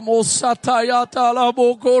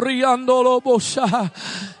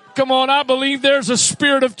on, I believe there's a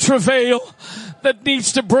spirit of travail that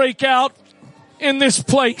needs to break out in this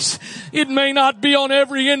place. It may not be on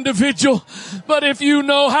every individual, but if you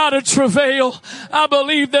know how to travail, I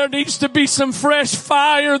believe there needs to be some fresh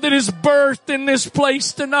fire that is birthed in this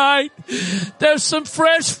place tonight. There's some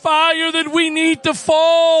fresh fire that we need to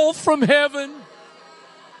fall from heaven.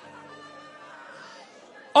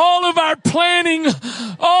 All of our planning,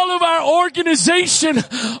 all of our organization,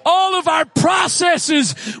 all of our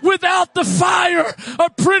processes without the fire are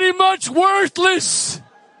pretty much worthless.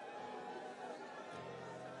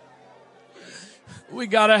 We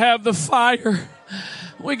gotta have the fire.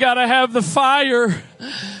 We gotta have the fire.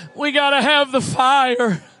 We gotta have the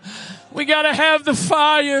fire. We gotta have the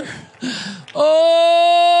fire.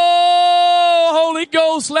 Oh, Holy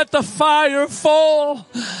Ghost, let the fire fall.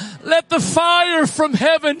 Let the fire from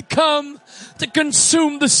heaven come. to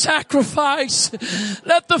consume the sacrifice.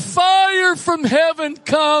 Let the fire from heaven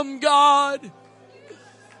come, God.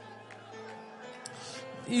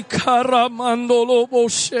 Ikaramando lobo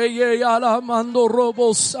sheye alamando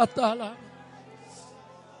robo satala.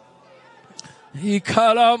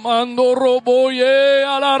 Ikaramando robo ye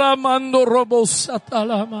alaramando robo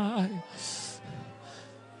satalamai.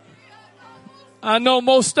 I know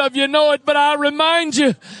most of you know it, but I remind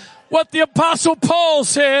you what the Apostle Paul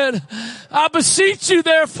said. I beseech you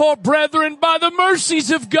therefore, brethren, by the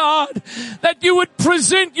mercies of God, that you would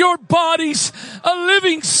present your bodies a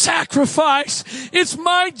living sacrifice. It's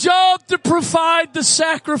my job to provide the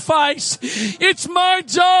sacrifice. It's my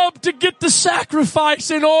job to get the sacrifice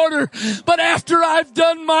in order. But after I've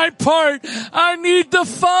done my part, I need the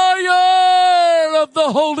fire of the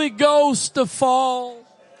Holy Ghost to fall.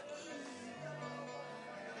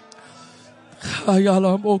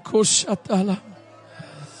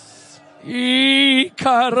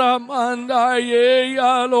 Ikaramanda ye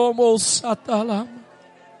yalomo satalam.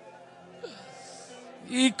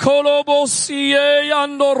 Ikolobosi ye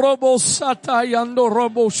yando robo satayando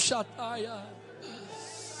robo shataya.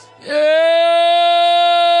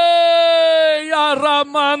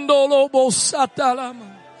 Yaramando lobo satalam.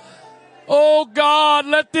 Oh God,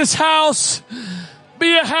 let this house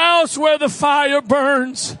be a house where the fire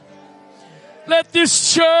burns. Let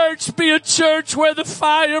this church be a church where the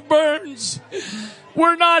fire burns.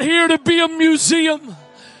 We're not here to be a museum.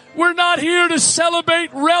 We're not here to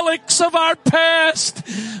celebrate relics of our past,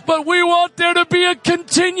 but we want there to be a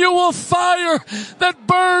continual fire that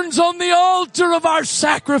burns on the altar of our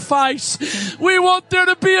sacrifice. We want there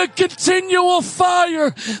to be a continual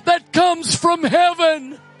fire that comes from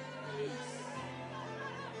heaven.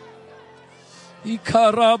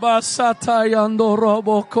 Ikarabasatayando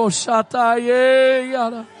robo koshataye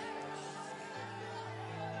yara.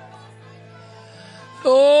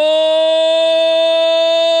 Oh,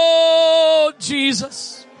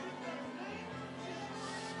 Jesus.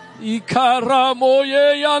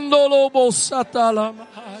 Ikaramoye yando lobo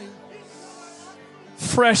satalamai.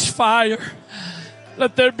 Fresh fire.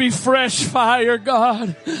 Let there be fresh fire,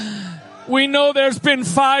 God. We know there's been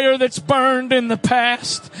fire that's burned in the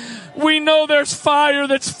past. We know there's fire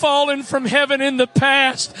that's fallen from heaven in the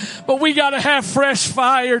past, but we gotta have fresh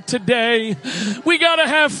fire today. We gotta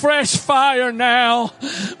have fresh fire now.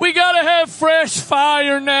 We gotta have fresh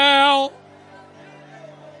fire now.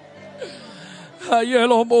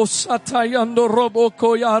 Ayelomo satayando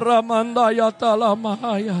roboko yaramanda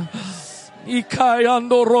yatalamaya.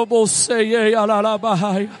 Ikayando robo seye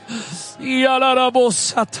alalabahaya. Yalarabo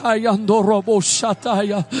satayando robo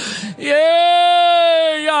shataya.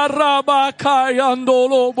 Yarabakayando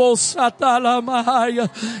lobo satalamaya.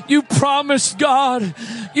 You promised, God.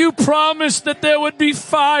 You promised that there would be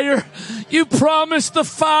fire. You promised the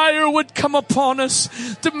fire would come upon us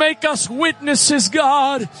to make us witnesses,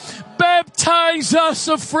 God. Baptize us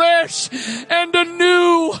afresh and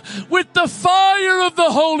anew with the fire of the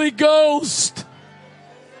Holy Ghost.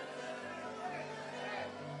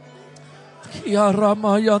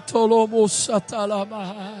 Yaramaya tolomo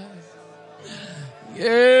satalamai.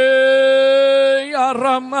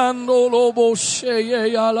 Yaramando lobo sheye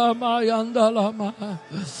yalamayandalama.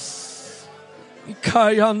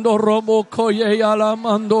 Ikayando robo koye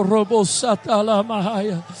yalamando robo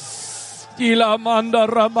satalamaya. Ilamanda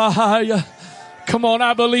ramahaya. Come on,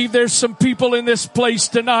 I believe there's some people in this place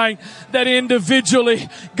tonight that individually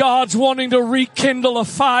God's wanting to rekindle a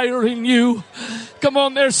fire in you. Come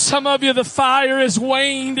on, there's some of you the fire has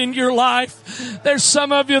waned in your life. There's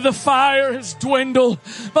some of you the fire has dwindled,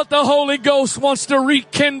 but the Holy Ghost wants to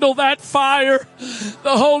rekindle that fire.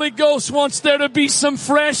 The Holy Ghost wants there to be some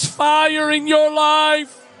fresh fire in your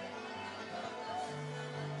life.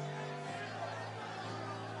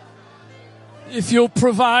 If you'll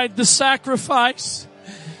provide the sacrifice,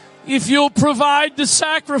 if you'll provide the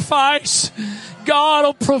sacrifice, God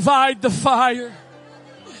will provide the fire.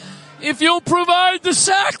 If you'll provide the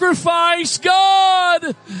sacrifice,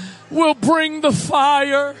 God will bring the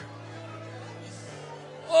fire.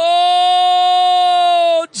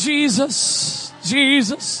 Oh, Jesus,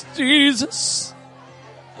 Jesus, Jesus.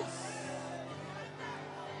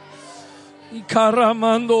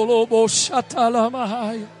 Ikaramando lobo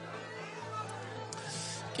shatalamahaya.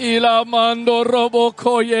 Ilamando robo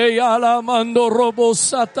koye alamando robo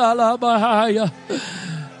satalamahaya.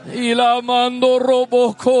 Ilamando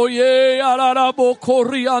robo koye alarabo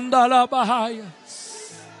koriandala bahaya.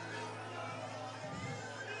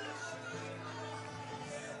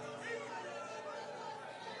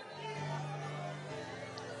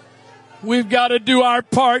 We've got to do our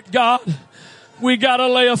part, God. We got to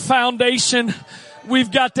lay a foundation.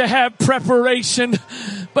 We've got to have preparation.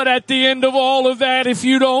 But at the end of all of that, if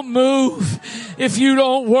you don't move, if you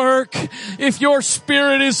don't work, if your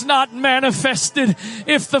spirit is not manifested,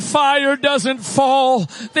 if the fire doesn't fall,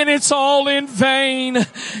 then it's all in vain.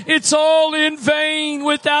 It's all in vain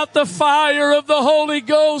without the fire of the Holy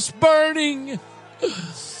Ghost burning.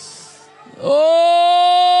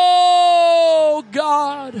 Oh,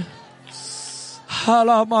 God.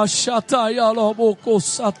 Halamashataya loboko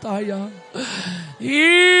sataya.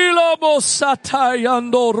 Ilabo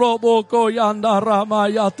satayando roboko yanda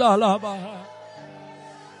ramayata laba.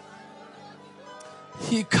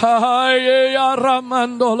 Hikaye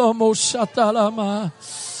yaramando lomo shatalama.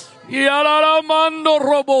 Yalaramando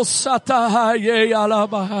robo satahaye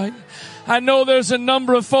yalabai. I know there's a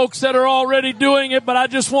number of folks that are already doing it, but I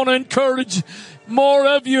just want to encourage more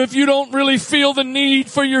of you. If you don't really feel the need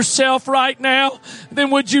for yourself right now,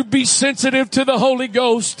 then would you be sensitive to the Holy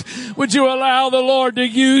Ghost? Would you allow the Lord to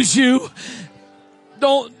use you?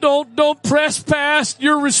 Don't press past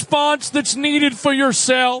your response that's needed for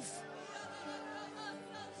yourself.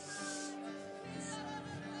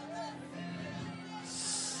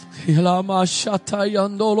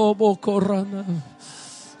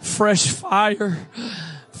 Fresh fire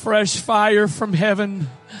from heaven.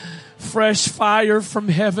 Fresh fire from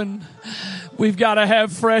heaven. We've got to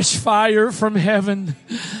have fresh fire from heaven.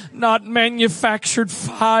 Not manufactured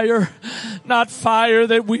fire. Not fire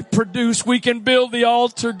that we produce. We can build the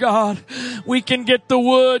altar, God. We can get the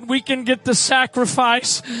wood. We can get the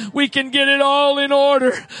sacrifice. We can get it all in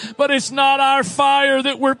order. But it's not our fire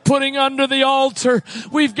that we're putting under the altar.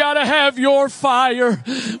 We've got to have your fire.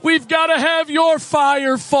 We've got to have your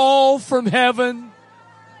fire fall from heaven.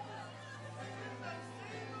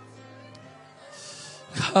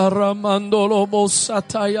 Karamandolo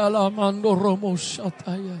mosataya la mandoro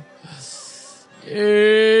mosataya.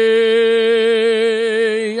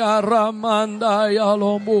 Aramanda ya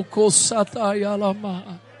lo mukosataya la ma.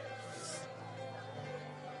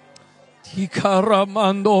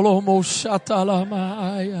 Tikaramandolo mosatala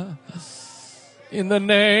maaya. In the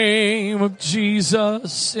name of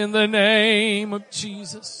Jesus, in the name of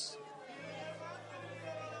Jesus.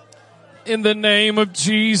 In the name of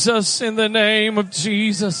Jesus, in the name of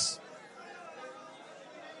Jesus.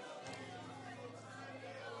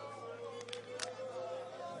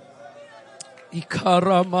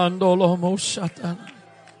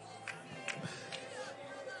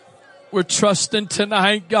 We're trusting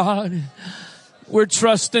tonight, God. We're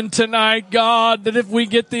trusting tonight, God, that if we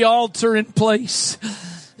get the altar in place,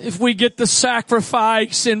 if we get the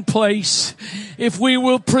sacrifice in place, if we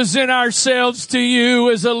will present ourselves to you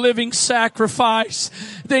as a living sacrifice,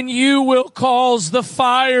 then you will cause the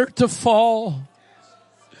fire to fall.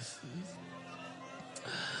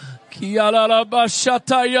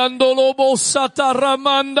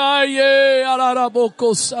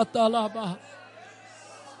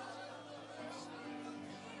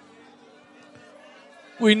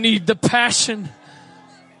 We need the passion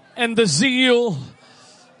and the zeal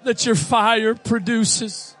that your fire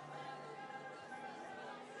produces.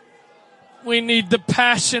 We need the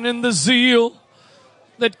passion and the zeal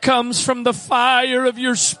that comes from the fire of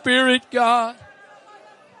your Spirit, God.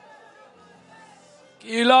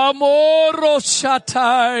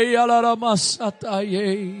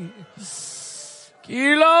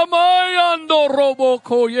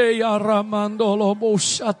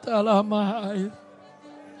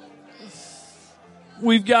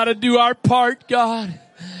 We've got to do our part, God.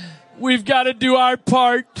 We've got to do our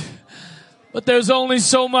part. But there's only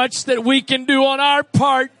so much that we can do on our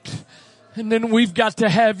part. And then we've got to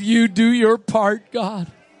have you do your part, God.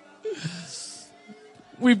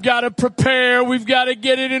 We've got to prepare. We've got to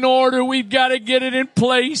get it in order. We've got to get it in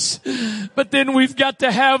place. But then we've got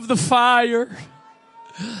to have the fire.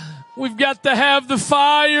 We've got to have the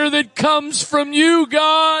fire that comes from you,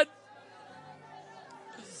 God.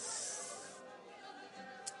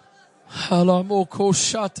 Halamoko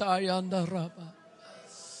shatayanda raba.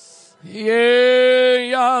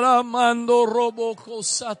 Ye yaramando roboko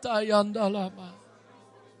satayanda lama.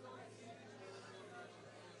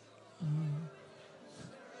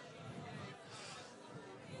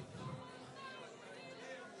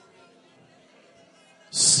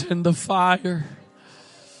 Send the fire.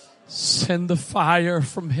 Send the fire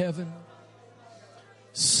from heaven.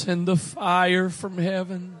 Send the fire from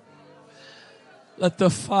heaven. Let the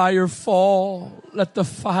fire fall. Let the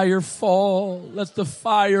fire fall. Let the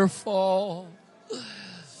fire fall.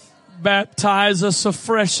 Baptize us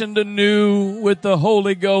afresh and anew with the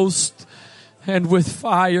Holy Ghost and with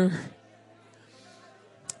fire.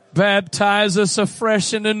 Baptize us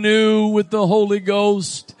afresh and anew with the Holy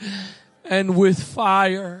Ghost and with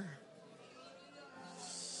fire.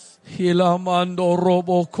 Hilamando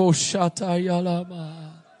robo koshata yalama.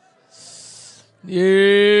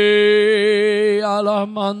 Ye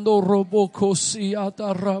alamando robo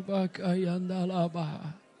kosiata rabakayandalaba.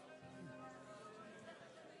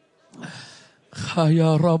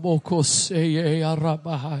 Chaya rabo koseye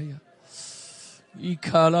arabahaya.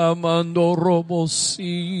 Ikalamando robo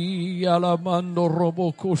si alamando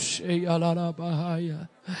robo koshe alalabahaya.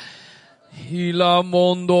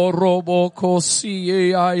 Hilamondo robo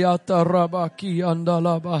kosi ayata rabaki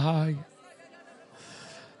andalabahaya.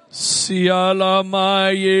 Si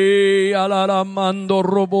alamaye alalamando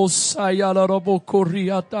robo sayala robo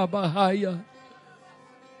koriata bahaya.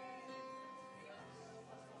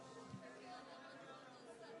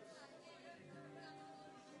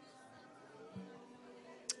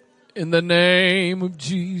 In the name of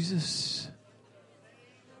Jesus.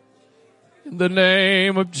 In the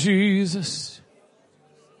name of Jesus.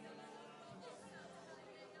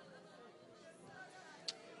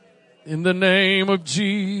 In the name of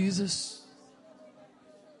Jesus.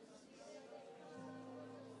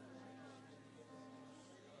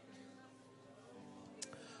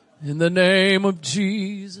 In the name of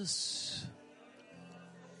Jesus.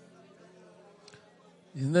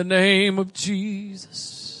 In the name of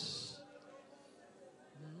Jesus.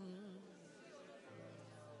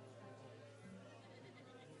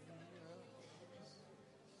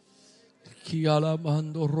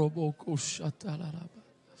 Kialamando roboko shatalaraba.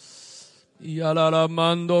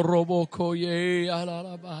 Yalalamando roboko ye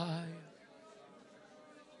alalabai.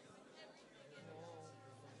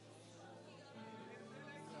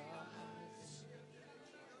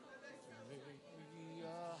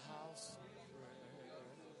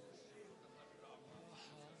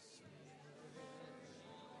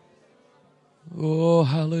 Oh,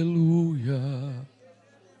 hallelujah.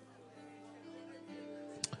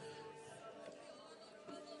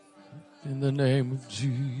 In the name of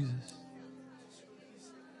Jesus.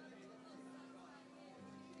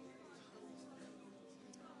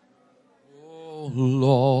 Oh,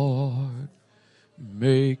 Lord,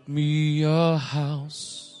 make me a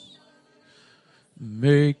house.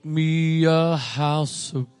 Make me a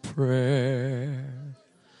house of prayer.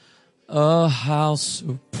 A house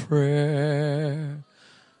of prayer.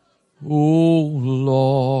 Oh,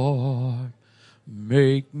 Lord,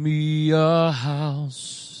 make me a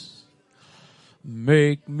house.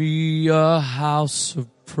 Make me a house of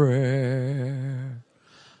prayer,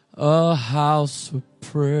 a house of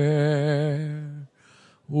prayer.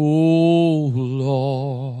 Oh,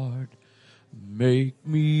 Lord, make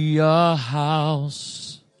me a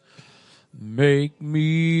house. Make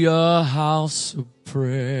me a house of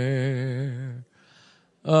prayer,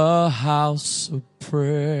 a house of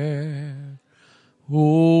prayer.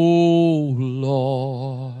 Oh,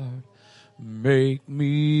 Lord, make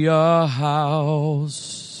me a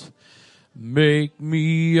house. Make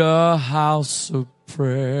me a house of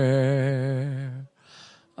prayer.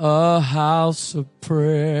 A house of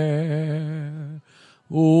prayer.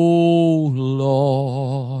 Oh,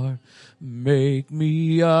 Lord, make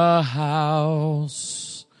me a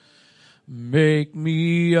house. Make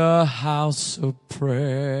me a house of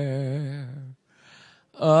prayer.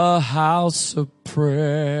 A house of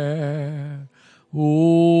prayer.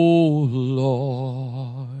 Oh,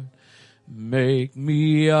 Lord, make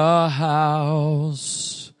me a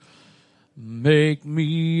house. Make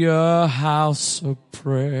me a house of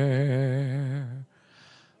prayer.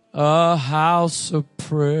 A house of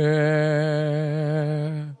prayer.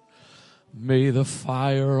 May the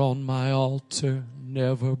fire on my altar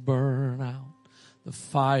never burn out. The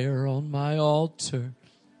fire on my altar.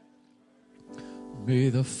 May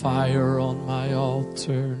the fire on my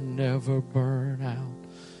altar never burn out.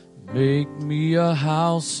 Make me a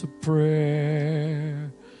house of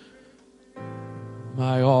prayer.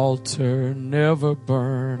 My altar never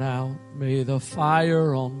burn out. May the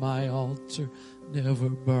fire on my altar never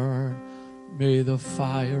burn. May the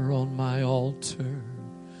fire on my altar.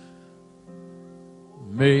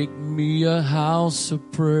 Make me a house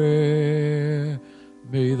of prayer.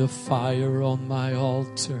 May the fire on my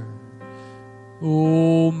altar.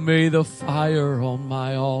 Oh, may the fire on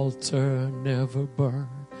my altar never burn.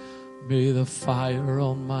 May the fire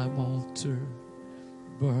on my altar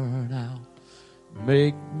burn out.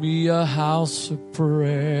 Make me a house of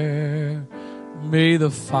prayer. May the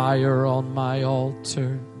fire on my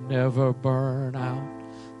altar never burn out.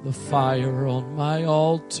 The fire on my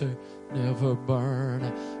altar never burn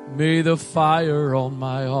out. May the fire on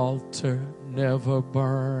my altar never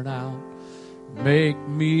burn out. Make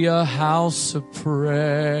me a house of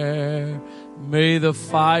prayer. May the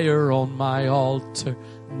fire on my altar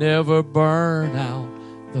never burn out.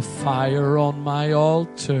 The fire on my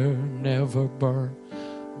altar never burn.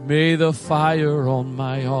 May the fire on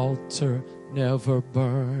my altar never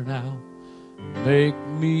burn out. Make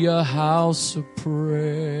me a house of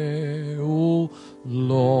prayer, oh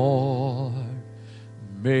Lord.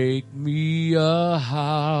 Make me a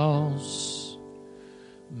house.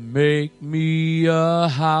 Make me a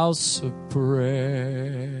house of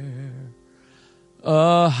prayer.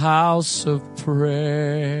 A house of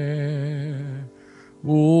prayer,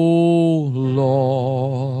 oh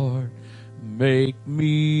Lord. Make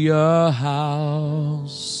me a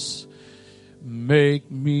house.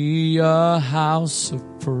 Make me a house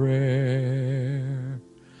of prayer.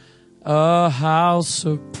 A house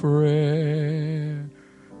of prayer,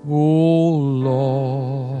 oh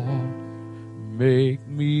Lord. Make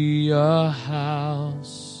me a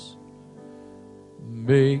house.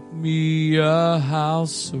 Make me a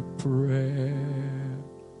house of prayer.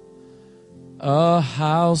 A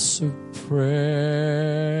house of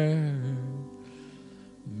prayer.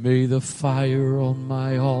 May the fire on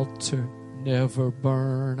my altar never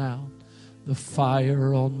burn out. The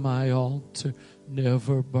fire on my altar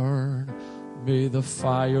never burn. May the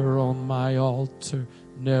fire on my altar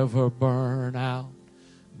never burn out.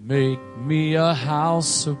 Make me a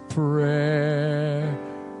house of prayer.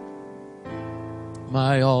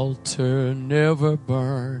 My altar never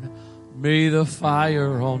burn. May the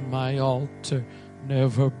fire on my altar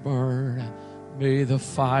never burn. May the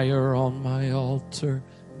fire on my altar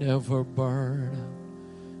never burn.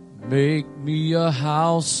 Make me a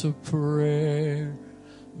house of prayer.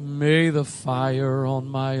 May the fire on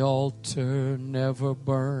my altar never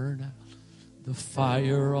burn. The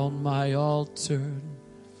fire on my altar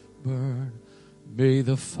burn. May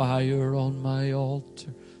the fire on my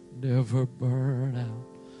altar never burn out.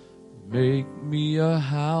 Make me a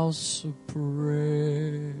house of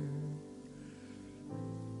prayer.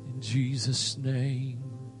 In Jesus' name.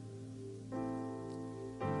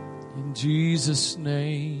 In Jesus'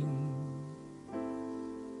 name.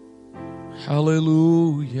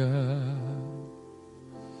 Hallelujah.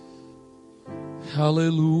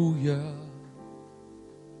 Hallelujah.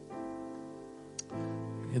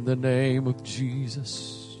 In the name of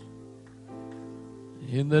Jesus.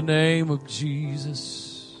 In the name of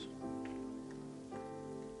Jesus.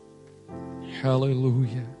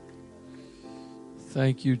 Hallelujah.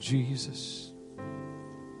 Thank you, Jesus.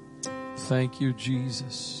 Thank you,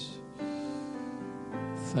 Jesus.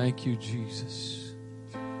 Thank you, Jesus.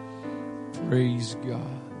 Praise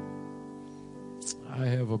God. I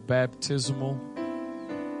have a baptismal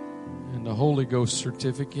and the Holy Ghost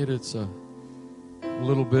certificate. It's a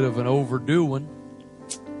little bit of an overdue one.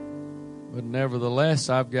 But nevertheless,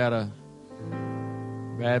 I've got a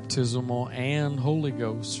baptismal and Holy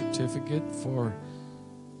Ghost certificate for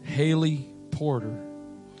Haley Porter.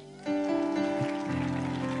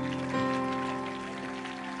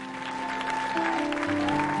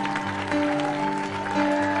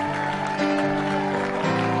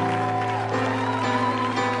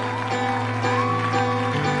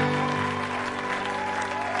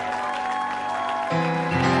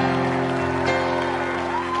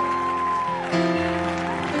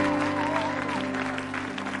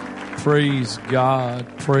 Praise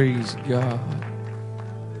God, praise God,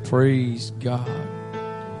 praise God.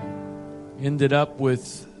 Ended up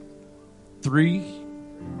with three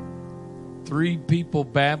people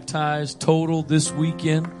baptized total this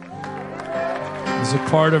weekend as a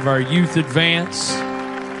part of our youth advance.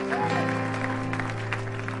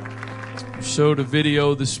 We showed a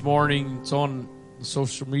video this morning. It's on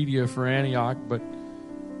social media for Antioch, but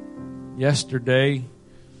yesterday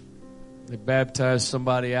they baptized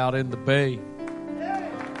somebody out in the bay.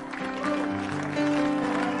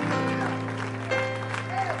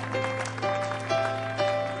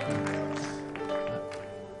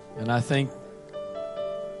 And I think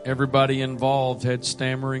everybody involved had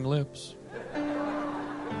stammering lips.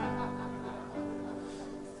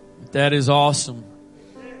 That is awesome.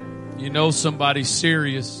 You know somebody's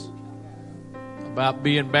serious about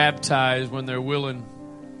being baptized when they're willing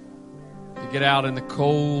to get out in the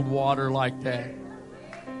cold water like that.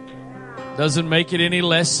 Doesn't make it any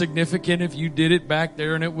less significant if you did it back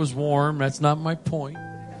there and it was warm. That's not my point.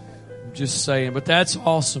 I'm just saying. But that's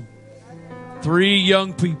awesome. 3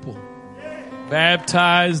 young people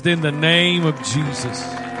baptized in the name of Jesus.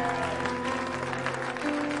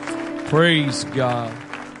 Praise God.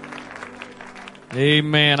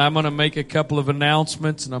 Amen. I'm going to make a couple of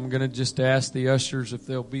announcements, and I'm going to just ask the ushers if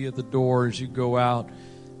they'll be at the door as you go out.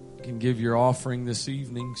 You can give your offering this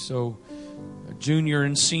evening. So junior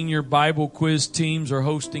and senior Bible quiz teams are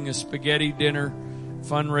hosting a spaghetti dinner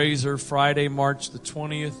fundraiser Friday, March the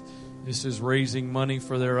 20th. This is raising money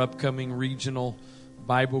for their upcoming regional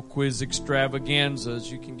Bible quiz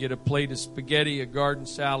extravaganzas. You can get a plate of spaghetti, a garden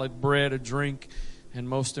salad, bread, a drink, and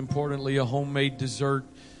most importantly, a homemade dessert,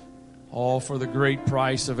 all for the great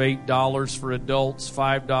price of $8 for adults,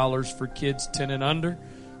 $5 for kids 10 and under.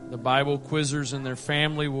 The Bible quizzers and their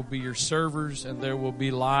family will be your servers, and there will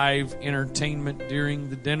be live entertainment during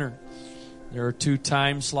the dinner. There are 2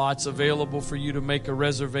 time slots available for you to make a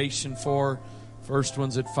reservation for. First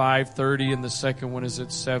one's at 5:30 and the second one is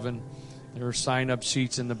at 7. There are sign-up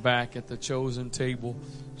sheets in the back at the chosen table,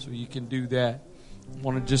 so you can do that. I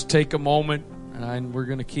want to just take a moment, and we're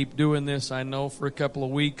going to keep doing this, I know, for a couple of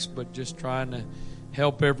weeks, but just trying to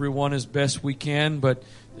help everyone as best we can. But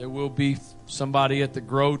there will be somebody at the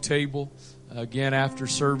grow table again after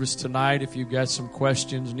service tonight. If you've got some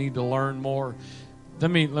questions, need to learn more, let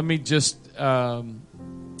me just let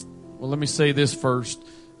me say this first.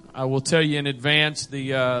 I will tell you in advance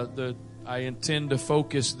I intend to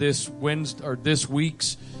focus this Wednesday or this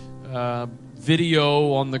week's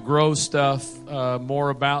video on the grow stuff more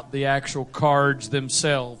about the actual cards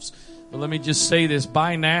themselves. But let me just say this: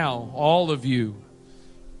 by now, all of you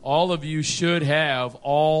should have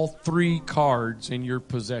all 3 cards in your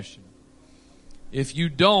possession. If you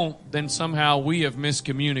don't, then somehow we have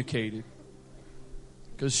miscommunicated.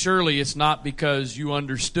 Because surely it's not because you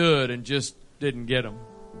understood and just didn't get them.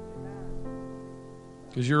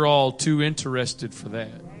 Because you're all too interested for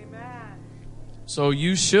that. Amen. So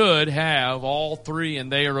you should have all 3,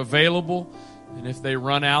 and they are available. And if they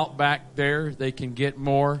run out back there, they can get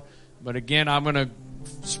more. But again, I'm going to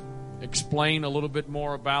explain a little bit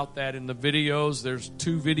more about that in the videos. There's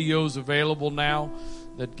 2 videos available now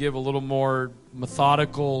that give a little more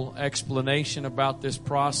methodical explanation about this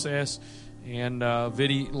process. And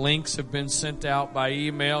video links have been sent out by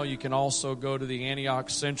email. You can also go to the Antioch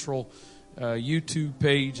Central YouTube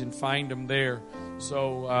page and find them there.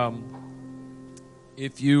 So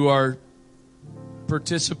if you are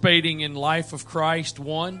participating in Life of Christ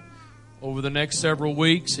 1 over the next several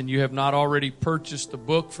weeks and you have not already purchased the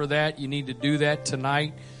book for that, you need to do that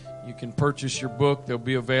tonight. You can purchase your book. They'll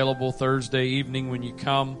be available Thursday evening when you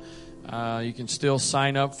come. You can still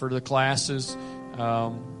sign up for the classes.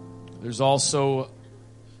 There's also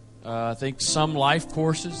I think some life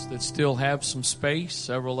courses that still have some space.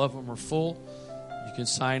 Several of them are full. You can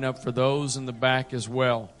sign up for those in the back as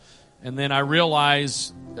well. And then I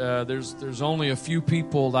realize there's only a few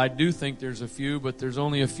people. I do think there's a few, but there's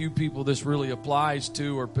only a few people this really applies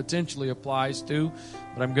to or potentially applies to.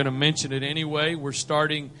 But I'm going to mention it anyway. We're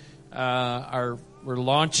starting officially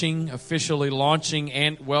launching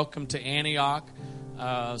and Welcome to Antioch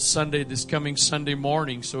this coming Sunday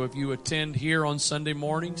morning. So if you attend here on Sunday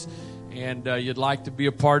mornings and you'd like to be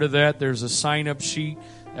a part of that, there's a sign-up sheet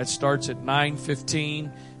that starts at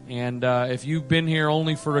 9:15. And if you've been here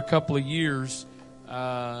only for a couple of years,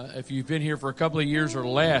 if you've been here for a couple of years or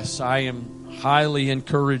less, I am highly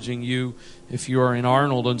encouraging you, if you are in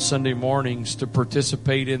Arnold on Sunday mornings, to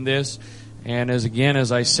participate in this. And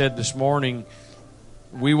as I said this morning,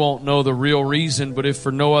 we won't know the real reason, but if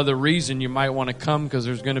for no other reason, you might want to come because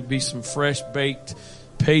there's going to be some fresh baked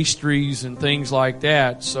pastries and things like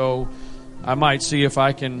that. So I might see if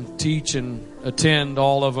I can teach and attend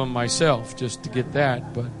all of them myself just to get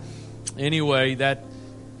that. But anyway, that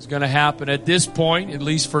is going to happen at this point, at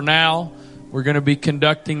least for now. We're going to be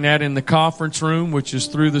conducting that in the conference room, which is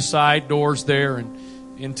through the side doors there and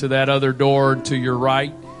into that other door to your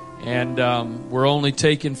right. And we're only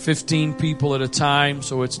taking 15 people at a time,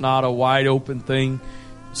 so it's not a wide open thing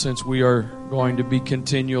since we are going to be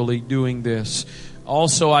continually doing this.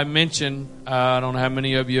 Also, I mentioned, I don't know how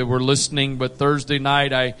many of you were listening, but Thursday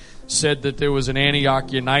night I said that there was an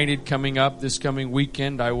Antioch United coming up this coming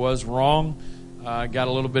weekend. I was wrong. I got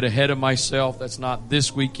a little bit ahead of myself. That's not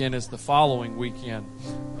this weekend, it's the following weekend.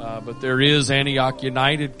 But there is Antioch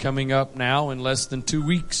United coming up now in less than 2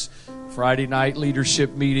 weeks. Friday night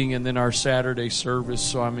leadership meeting and then our Saturday service.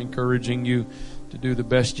 So I'm encouraging you to do the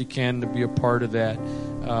best you can to be a part of that.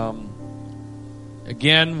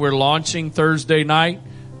 Again, we're launching Thursday night,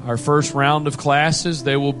 our first round of classes.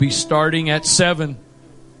 They will be starting at 7.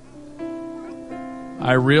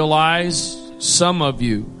 I realize some of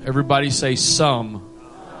you, everybody say some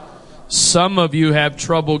of you have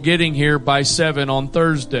trouble getting here by 7 on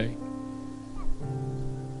Thursday.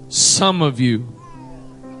 Some of you.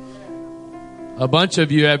 A bunch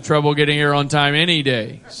of you have trouble getting here on time any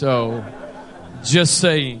day. So, just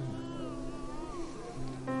saying.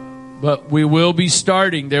 But we will be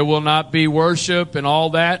starting. There will not be worship and all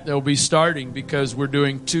that. They'll be starting because we're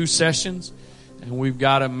doing 2 sessions and we've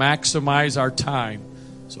got to maximize our time.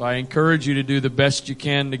 So I encourage you to do the best you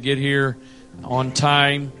can to get here on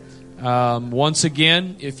time. Once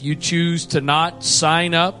again, if you choose to not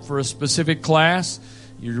sign up for a specific class,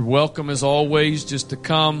 you're welcome as always just to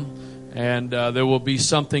come, and there will be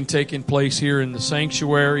something taking place here in the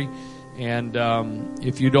sanctuary. And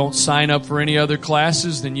if you don't sign up for any other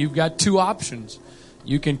classes, then you've got 2 options.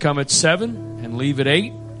 You can come at 7 and leave at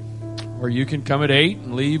 8, or you can come at 8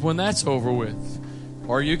 and leave when that's over with.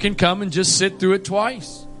 Or you can come and just sit through it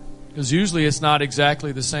twice, because usually it's not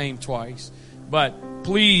exactly the same twice. But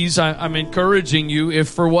please, I'm encouraging you, if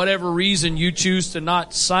for whatever reason you choose to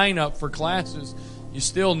not sign up for classes, you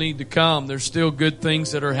still need to come. There's still good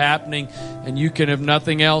things that are happening, and you can, if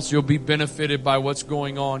nothing else, you'll be benefited by what's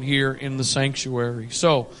going on here in the sanctuary.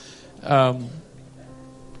 So, it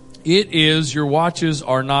is, your watches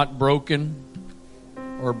are not broken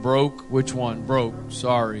or broke. Which one? Broke.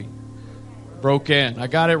 Sorry. Broken. I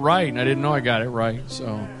got it right, and I didn't know I got it right.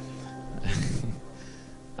 So,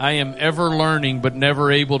 I am ever learning, but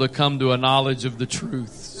never able to come to a knowledge of the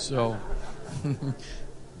truth. So,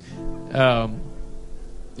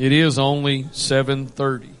 it is only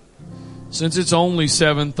 7:30. Since it's only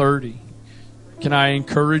 7:30, can I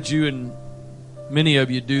encourage you, and many of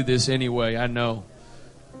you do this anyway, I know,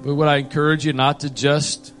 but would I encourage you not to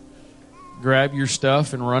just grab your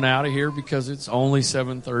stuff and run out of here because it's only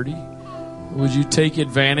 7:30? Would you take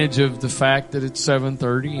advantage of the fact that it's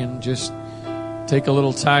 7:30 and just take a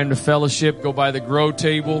little time to fellowship, go by the grow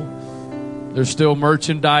table? There's still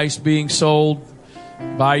merchandise being sold.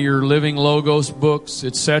 Buy your Living Logos books,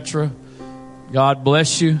 etc. God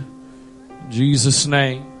bless you. In Jesus'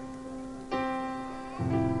 name.